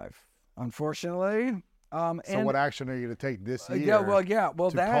in my life, unfortunately. So what action are you to take this year?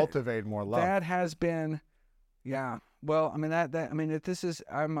 To cultivate more love? That has been, yeah. Well, I mean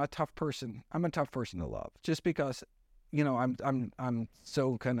I'm a tough person. I'm a tough person to love, just because, you know, I'm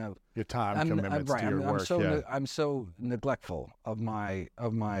so kind of your time commitments to your work. I'm so neglectful of my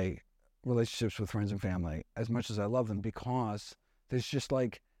relationships with friends and family as much as I love them, because there's just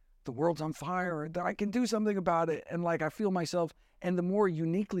like, the world's on fire, that I can do something about it. And like, I feel myself, and the more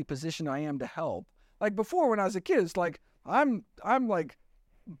uniquely positioned I am to help. Like before, when I was a kid, it's like, I'm like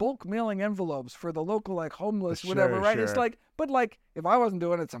bulk mailing envelopes for the local like homeless, whatever, right? Sure. It's like, but like, if I wasn't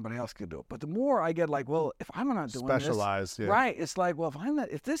doing it, somebody else could do it. But the more I get like, well, if I'm not doing specialized, this, right? It's like, well, if I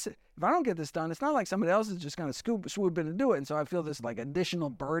don't get this done, it's not like somebody else is just going to swoop in and do it. And so I feel this like additional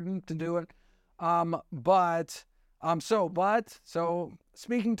burden to do it. So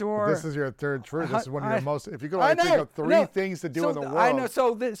speaking to our... This is your third truth. This is one of your most... If you could only think of three things to do in the world... I know.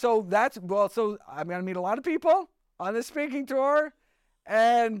 So I'm going to meet a lot of people on this speaking tour,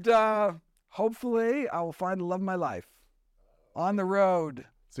 and hopefully I will find the love of my life on the road.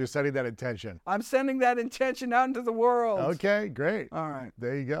 So you're setting that intention. I'm sending that intention out into the world. Okay, great. All right.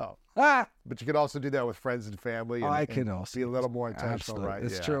 There you go. But you could also do that with friends and family. I can also be a little more intentional, absolutely. right?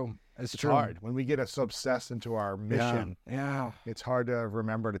 It's true. It's true. Hard when we get so obsessed into our mission. Yeah. It's hard to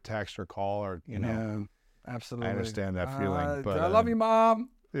remember to text or call or you know. Yeah, absolutely. I understand that feeling. But I love you, Mom.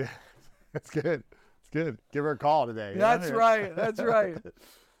 Yeah, it's good. It's good. Give her a call today. That's right. That's right.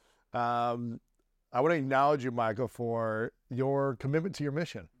 I want to acknowledge you, Michael, for your commitment to your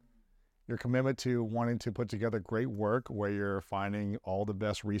mission. your commitment to wanting to put together great work where you're finding all the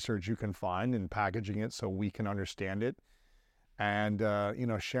best research you can find and packaging it so we can understand it, and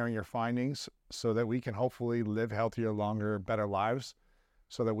sharing your findings so that we can hopefully live healthier, longer, better lives,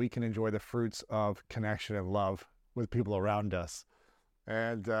 so that we can enjoy the fruits of connection and love with people around us.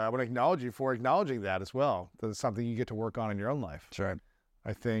 And I want to acknowledge you for acknowledging that as well. That's something you get to work on in your own life. That's right.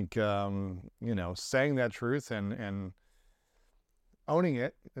 I think, saying that truth and owning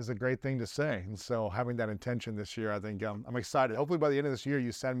it is a great thing to say. And so having that intention this year, I think I'm excited. Hopefully by the end of this year,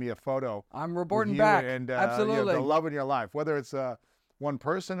 you send me a photo. I'm reporting back. And absolutely. The love in your life, whether it's one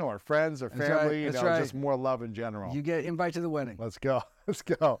person or friends or family, That's right. just more love in general. You get invited to the wedding. Let's go. Let's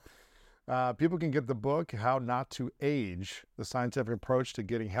go. People can get the book, How Not to Age, the scientific approach to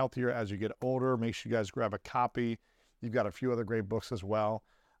getting healthier as you get older. Make sure you guys grab a copy. You've got a few other great books as well.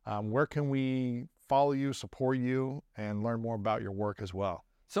 Where can we follow you, support you, and learn more about your work as well?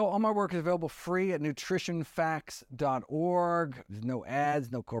 So all my work is available free at nutritionfacts.org. There's no ads,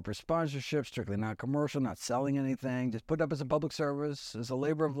 no corporate sponsorship, strictly not commercial, not selling anything. Just put it up as a public service, as a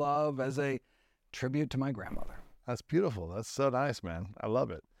labor of love, as a tribute to my grandmother. That's beautiful. That's so nice, man. I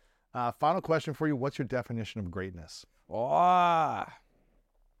love it. Final question for you. What's your definition of greatness?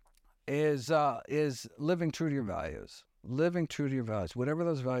 Is living true to your values. Living true to your values. Whatever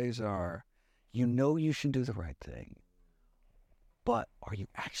those values are, you should do the right thing. But are you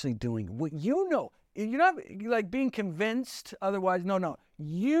actually doing what you know? You're not like being convinced otherwise. No.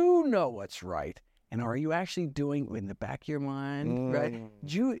 You know what's right. And are you actually doing in the back of your mind, right?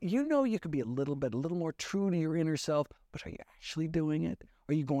 You could be a little more true to your inner self, but are you actually doing it?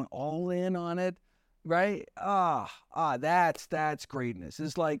 Are you going all in on it, right? That's greatness.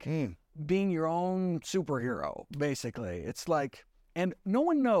 It's like being your own superhero, basically. It's like, and no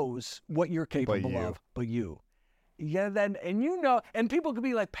one knows what you're capable of but you. Yeah, and people could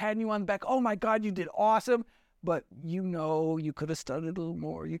be like patting you on the back. Oh my God, you did awesome. But you could have studied a little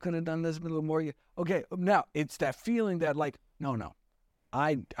more. You could have done this a little more. Okay, now it's that feeling that like, no,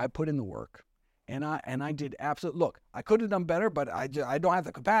 I put in the work. And I did absolute. Look, I could have done better, but I don't have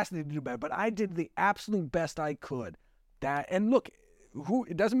the capacity to do better. But I did the absolute best I could. And look,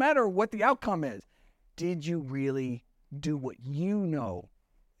 it doesn't matter what the outcome is. Did you really do what you know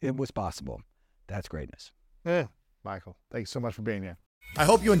it was possible? That's greatness. Michael, thanks so much for being here. I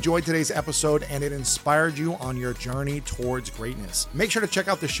hope you enjoyed today's episode and it inspired you on your journey towards greatness. Make sure to check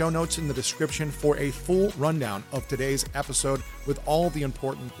out the show notes in the description for a full rundown of today's episode with all the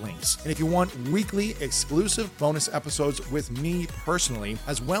important links. And if you want weekly exclusive bonus episodes with me personally,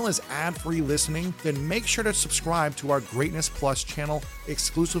 as well as ad-free listening, then make sure to subscribe to our Greatness Plus channel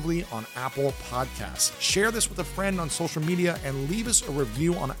exclusively on Apple Podcasts. Share this with a friend on social media and leave us a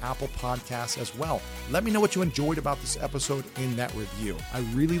review on Apple Podcasts as well. Let me know what you enjoyed about this episode in that review. I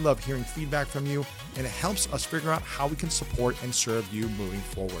really love hearing feedback from you, and it helps us figure out how we can support and serve you moving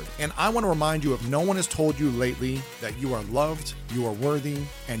forward. And I want to remind you, if no one has told you lately, that you are loved, you are worthy,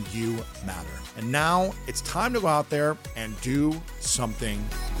 and you matter. And now it's time to go out there and do something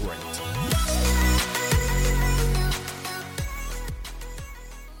great.